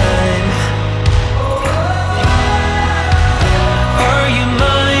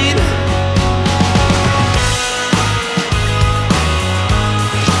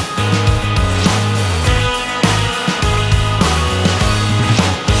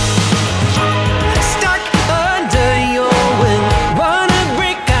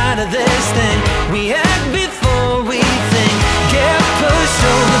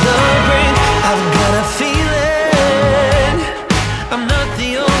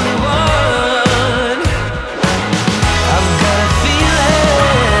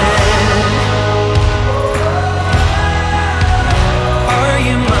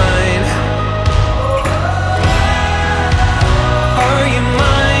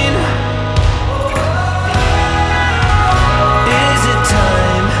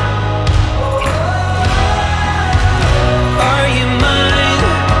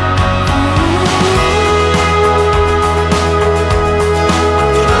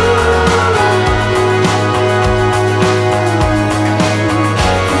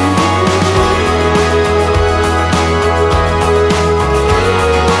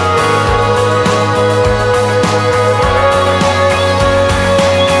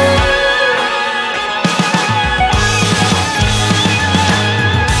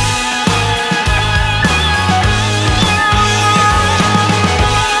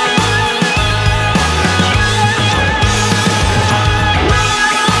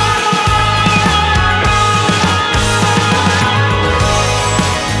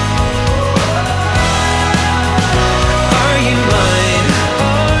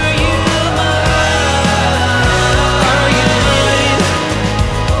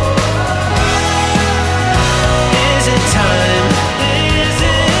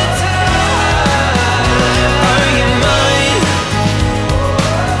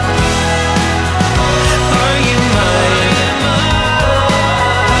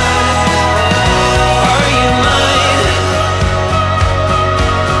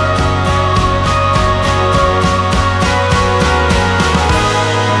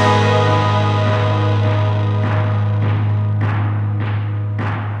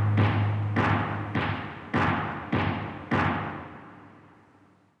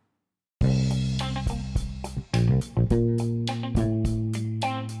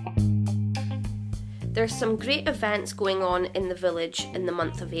 There's some great events going on in the village in the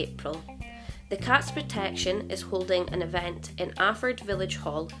month of April. The Cats Protection is holding an event in Alford Village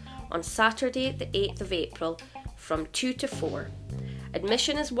Hall on Saturday the 8th of April from 2 to 4.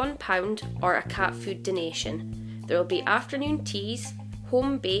 Admission is £1 or a cat food donation. There will be afternoon teas,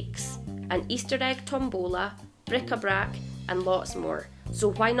 home bakes, an Easter egg tombola, bric-a-brac and lots more,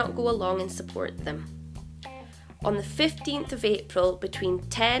 so why not go along and support them? On the 15th of April between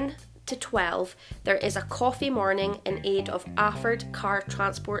 10 to 12 there is a coffee morning in aid of Alford Car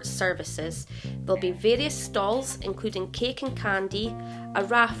Transport Services. There'll be various stalls including cake and candy, a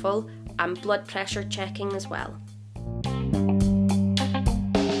raffle and blood pressure checking as well.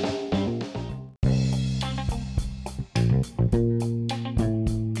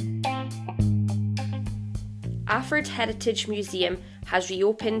 Alford Heritage Museum has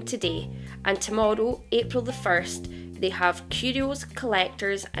reopened today, and tomorrow, April the 1st, they have Curios,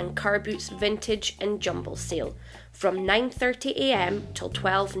 Collectors and Car Boots Vintage and Jumble sale from 9:30 AM till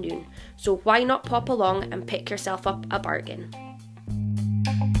 12 noon, so why not pop along and pick yourself up a bargain.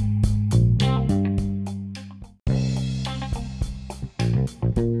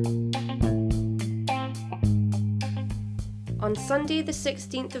 On Sunday the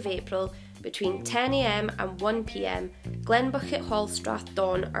 16th of April, between 10 AM and 1 PM, Glenbucket Hall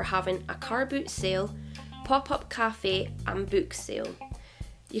Strathdon are having a car boot sale, pop-up cafe and book sale.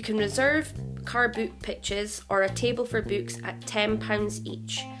 You can reserve car boot pitches or a table for books at £10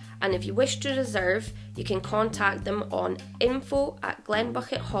 each, and if you wish to reserve, you can contact them on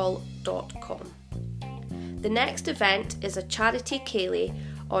info@glenbuckethall.com. The next event is a charity ceilidh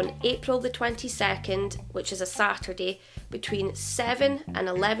on April the 22nd, which is a Saturday, between 7 and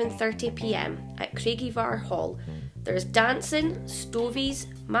 11:30 PM at Craigievar Hall. There's dancing, stovies,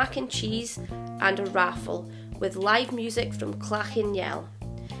 mac and cheese and a raffle with live music from Clachan Yell.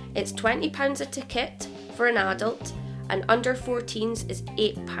 It's £20 a ticket for an adult and under 14s is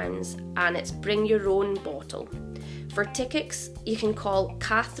 £8 and it's bring your own bottle. For tickets you can call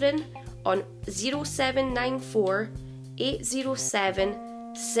Catherine on 0794 807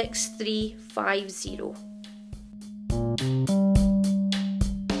 6350.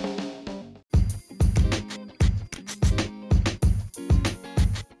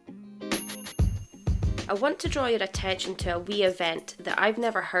 I want to draw your attention to a wee event that I've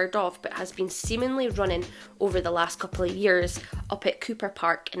never heard of but has been seemingly running over the last couple of years up at Cooper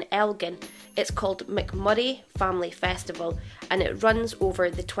Park in Elgin. It's called McMurray Family Festival and it runs over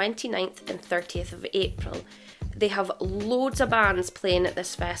the 29th and 30th of April. They have loads of bands playing at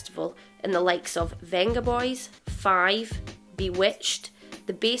this festival in the likes of Venga Boys, Five, Bewitched,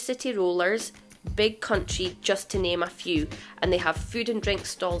 the Bay City Rollers, Big Country, just to name a few, and they have food and drink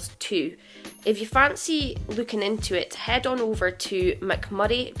stalls too. If you fancy looking into it, head on over to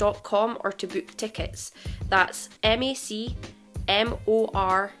mcmurray.com or to book tickets. That's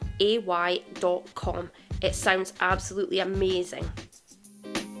MACMORAY.com. It sounds absolutely amazing.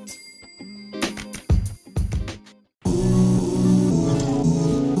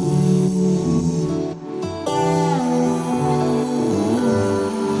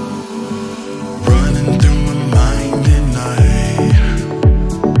 Running through my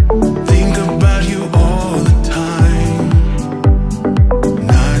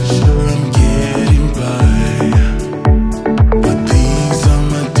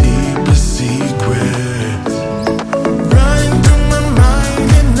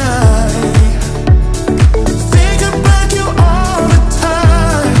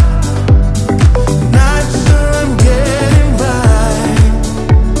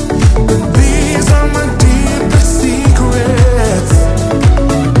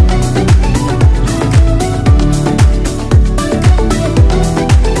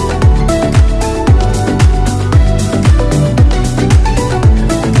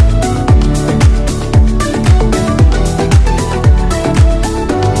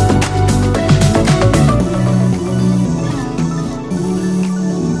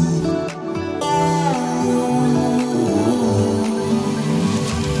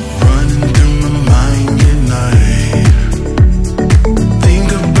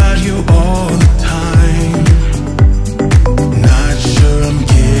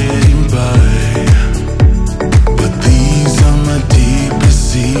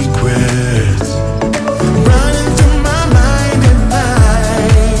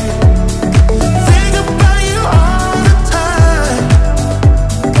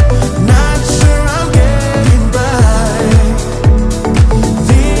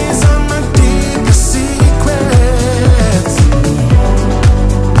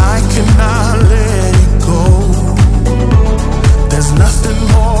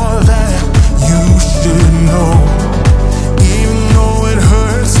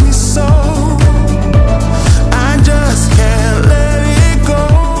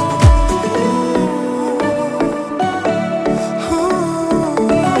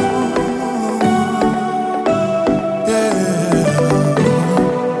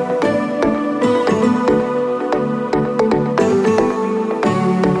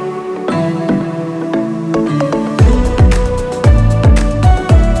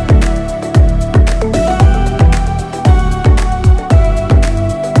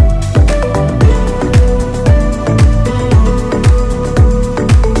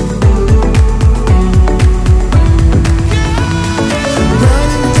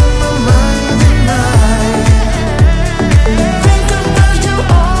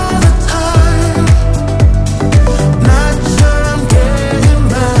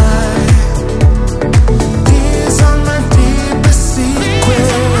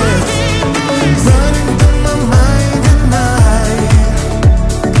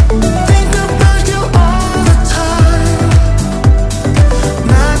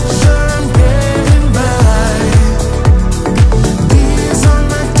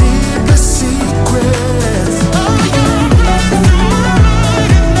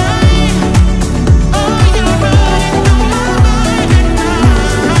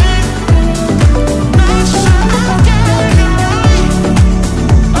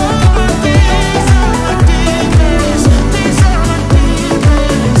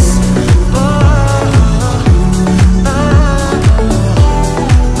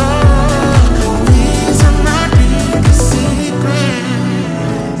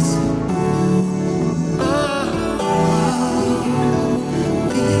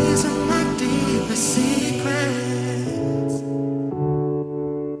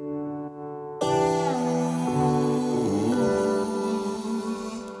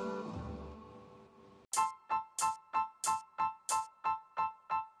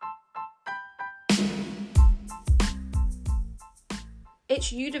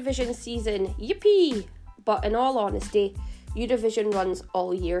It's Eurovision season, yippee! But in all honesty, Eurovision runs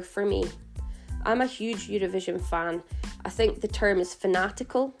all year for me. I'm a huge Eurovision fan. I think the term is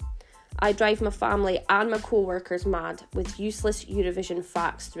fanatical. I drive my family and my co-workers mad with useless Eurovision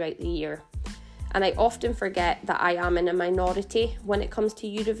facts throughout the year. And I often forget that I am in a minority when it comes to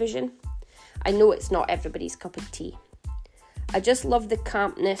Eurovision. I know it's not everybody's cup of tea. I just love the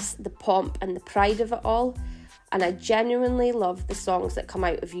campness, the pomp and the pride of it all. And I genuinely love the songs that come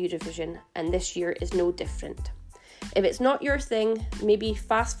out of Eurovision, and this year is no different. If it's not your thing, maybe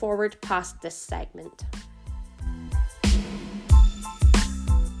fast forward past this segment.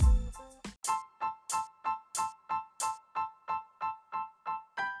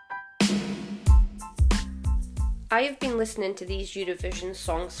 I have been listening to these Eurovision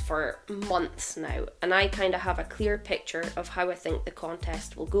songs for months now, and I kind of have a clear picture of how I think the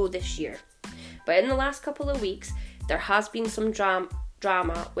contest will go this year. But in the last couple of weeks, there has been some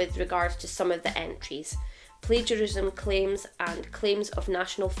drama with regards to some of the entries, plagiarism claims and claims of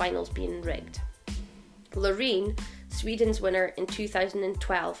national finals being rigged. Loreen, Sweden's winner in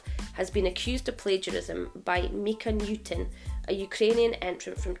 2012, has been accused of plagiarism by Mika Newton, a Ukrainian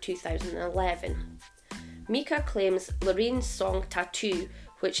entrant from 2011. Mika claims Loreen's song Tattoo,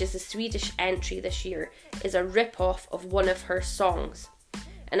 which is the Swedish entry this year, is a rip-off of one of her songs.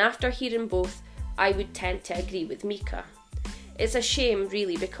 And after hearing both, I would tend to agree with Mika. It's a shame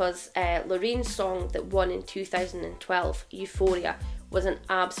really, because Loreen's song that won in 2012, Euphoria, was an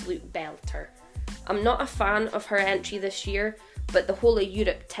absolute belter. I'm not a fan of her entry this year, but the whole of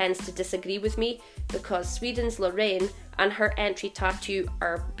Europe tends to disagree with me because Sweden's Loreen and her entry Tattoo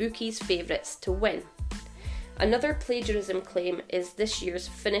are bookies' favourites to win. Another plagiarism claim is this year's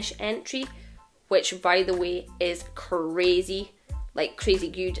Finnish entry, which by the way is crazy, like crazy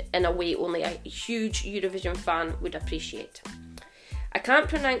good in a way only a huge Eurovision fan would appreciate. I can't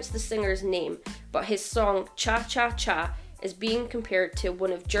pronounce the singer's name, but his song Cha Cha Cha is being compared to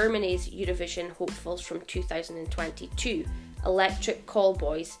one of Germany's Eurovision hopefuls from 2022, Electric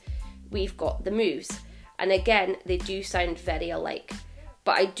Callboys' We've Got the Moves, and again they do sound very alike.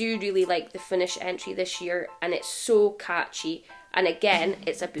 But I do really like the Finnish entry this year, and it's so catchy, and again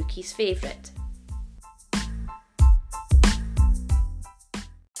it's a bookie's favourite.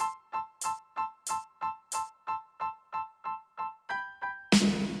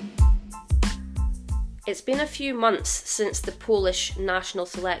 It's been a few months since the Polish national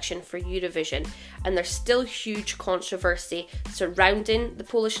selection for Eurovision, and there's still huge controversy surrounding the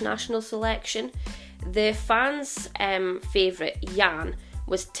Polish national selection. The fans' favourite, Jan,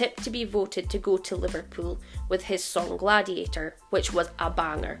 was tipped to be voted to go to Liverpool with his song Gladiator, which was a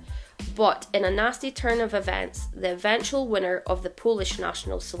banger. But in a nasty turn of events, the eventual winner of the Polish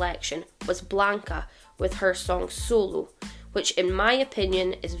national selection was Blanka with her song Solo, which in my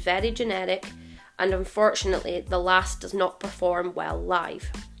opinion is very generic, and unfortunately the last does not perform well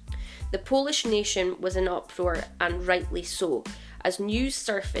live. The Polish nation was in uproar, and rightly so, as news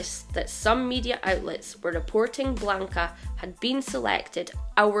surfaced that some media outlets were reporting Blanka had been selected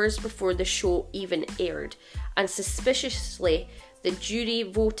hours before the show even aired, and suspiciously the jury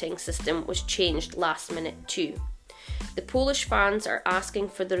voting system was changed last minute too. The Polish fans are asking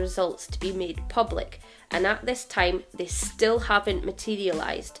for the results to be made public, and at this time they still haven't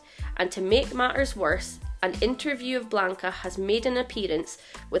materialised. And to make matters worse, an interview of Blanka has made an appearance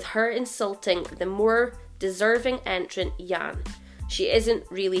with her insulting the more deserving entrant Jan. She isn't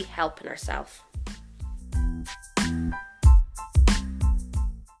really helping herself.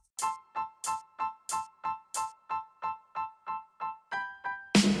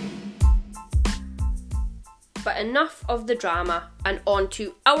 But enough of the drama, and on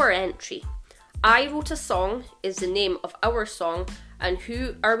to our entry. I Wrote a Song is the name of our song, and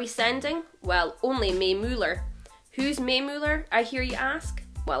who are we sending? Well, only Mae Muller. Who's Mae Muller, I hear you ask?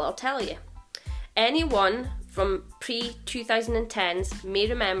 Well, I'll tell you. Anyone from pre-2010s may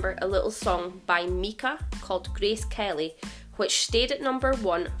remember a little song by Mika called Grace Kelly, which stayed at number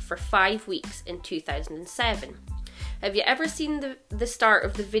 1 for 5 weeks in 2007. Have you ever seen the start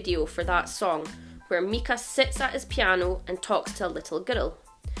of the video for that song, where Mika sits at his piano and talks to a little girl?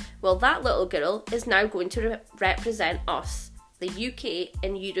 Well, that little girl is now going to represent us, the UK,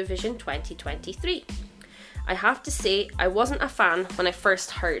 in Eurovision 2023. I have to say, I wasn't a fan when I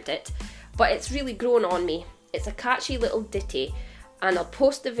first heard it, but it's really grown on me. It's a catchy little ditty, and I'll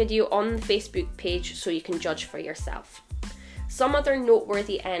post the video on the Facebook page so you can judge for yourself. Some other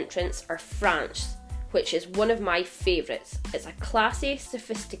noteworthy entrants are France, which is one of my favourites. It's a classy,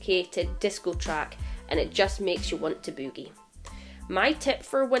 sophisticated disco track, and it just makes you want to boogie. My tip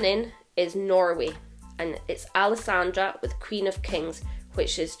for winning is Norway, and it's Alessandra with Queen of Kings,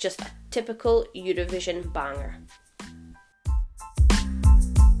 which is just a typical Eurovision banger.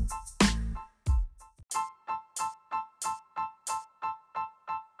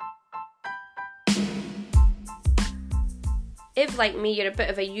 If, like me, you're a bit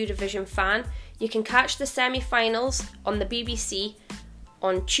of a Eurovision fan, you can catch the semi-finals on the BBC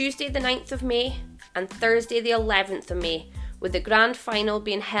on Tuesday the 9th of May and Thursday the 11th of May, with the grand final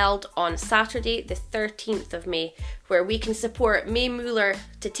being held on Saturday the 13th of May, where we can support Mae Muller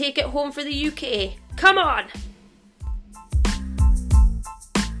to take it home for the UK. Come on!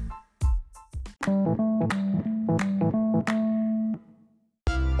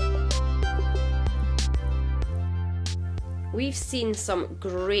 We've seen some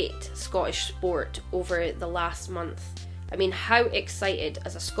great Scottish sport over the last month. I mean, how excited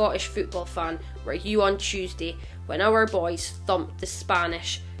as a Scottish football fan were you on Tuesday when our boys thumped the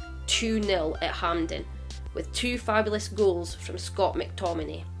Spanish 2-0 at Hampden, with 2 fabulous goals from Scott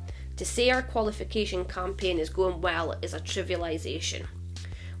McTominay. To say our qualification campaign is going well is a trivialisation.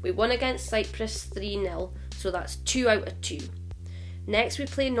 We won against Cyprus 3-0, so that's 2 out of 2. Next we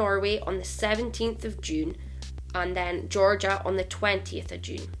play Norway on the 17th of June, and then Georgia on the 20th of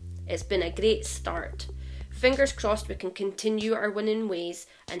June. It's been a great start. Fingers crossed we can continue our winning ways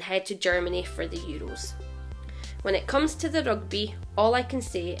and head to Germany for the Euros. When it comes to the rugby, all I can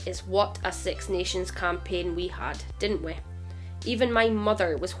say is what a Six Nations campaign we had, didn't we? Even my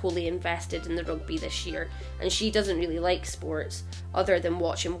mother was wholly invested in the rugby this year, and she doesn't really like sports other than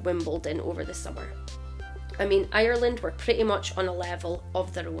watching Wimbledon over the summer. I mean, Ireland were pretty much on a level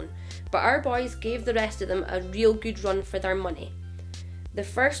of their own, but our boys gave the rest of them a real good run for their money. The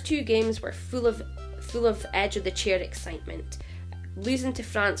first 2 games were full of edge of the chair excitement. Losing to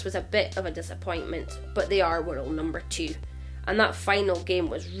France was a bit of a disappointment, but they are world number 2, and that final game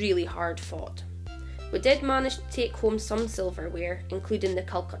was really hard fought. We did manage to take home some silverware, including the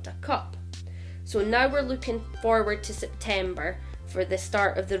Calcutta Cup. So now we're looking forward to September for the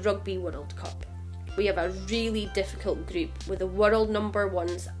start of the Rugby World Cup. We have a really difficult group with the world number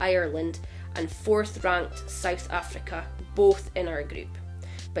 1s Ireland and 4th ranked South Africa both in our group.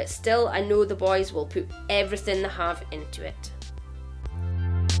 But still, I know the boys will put everything they have into it.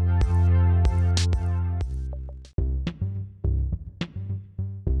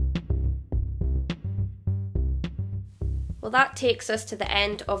 Well, that takes us to the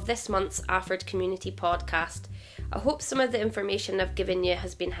end of this month's Alford Community Podcast. I hope some of the information I've given you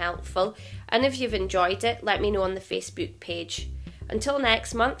has been helpful, and if you've enjoyed it, let me know on the Facebook page. Until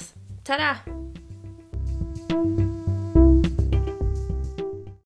next month, ta-ra!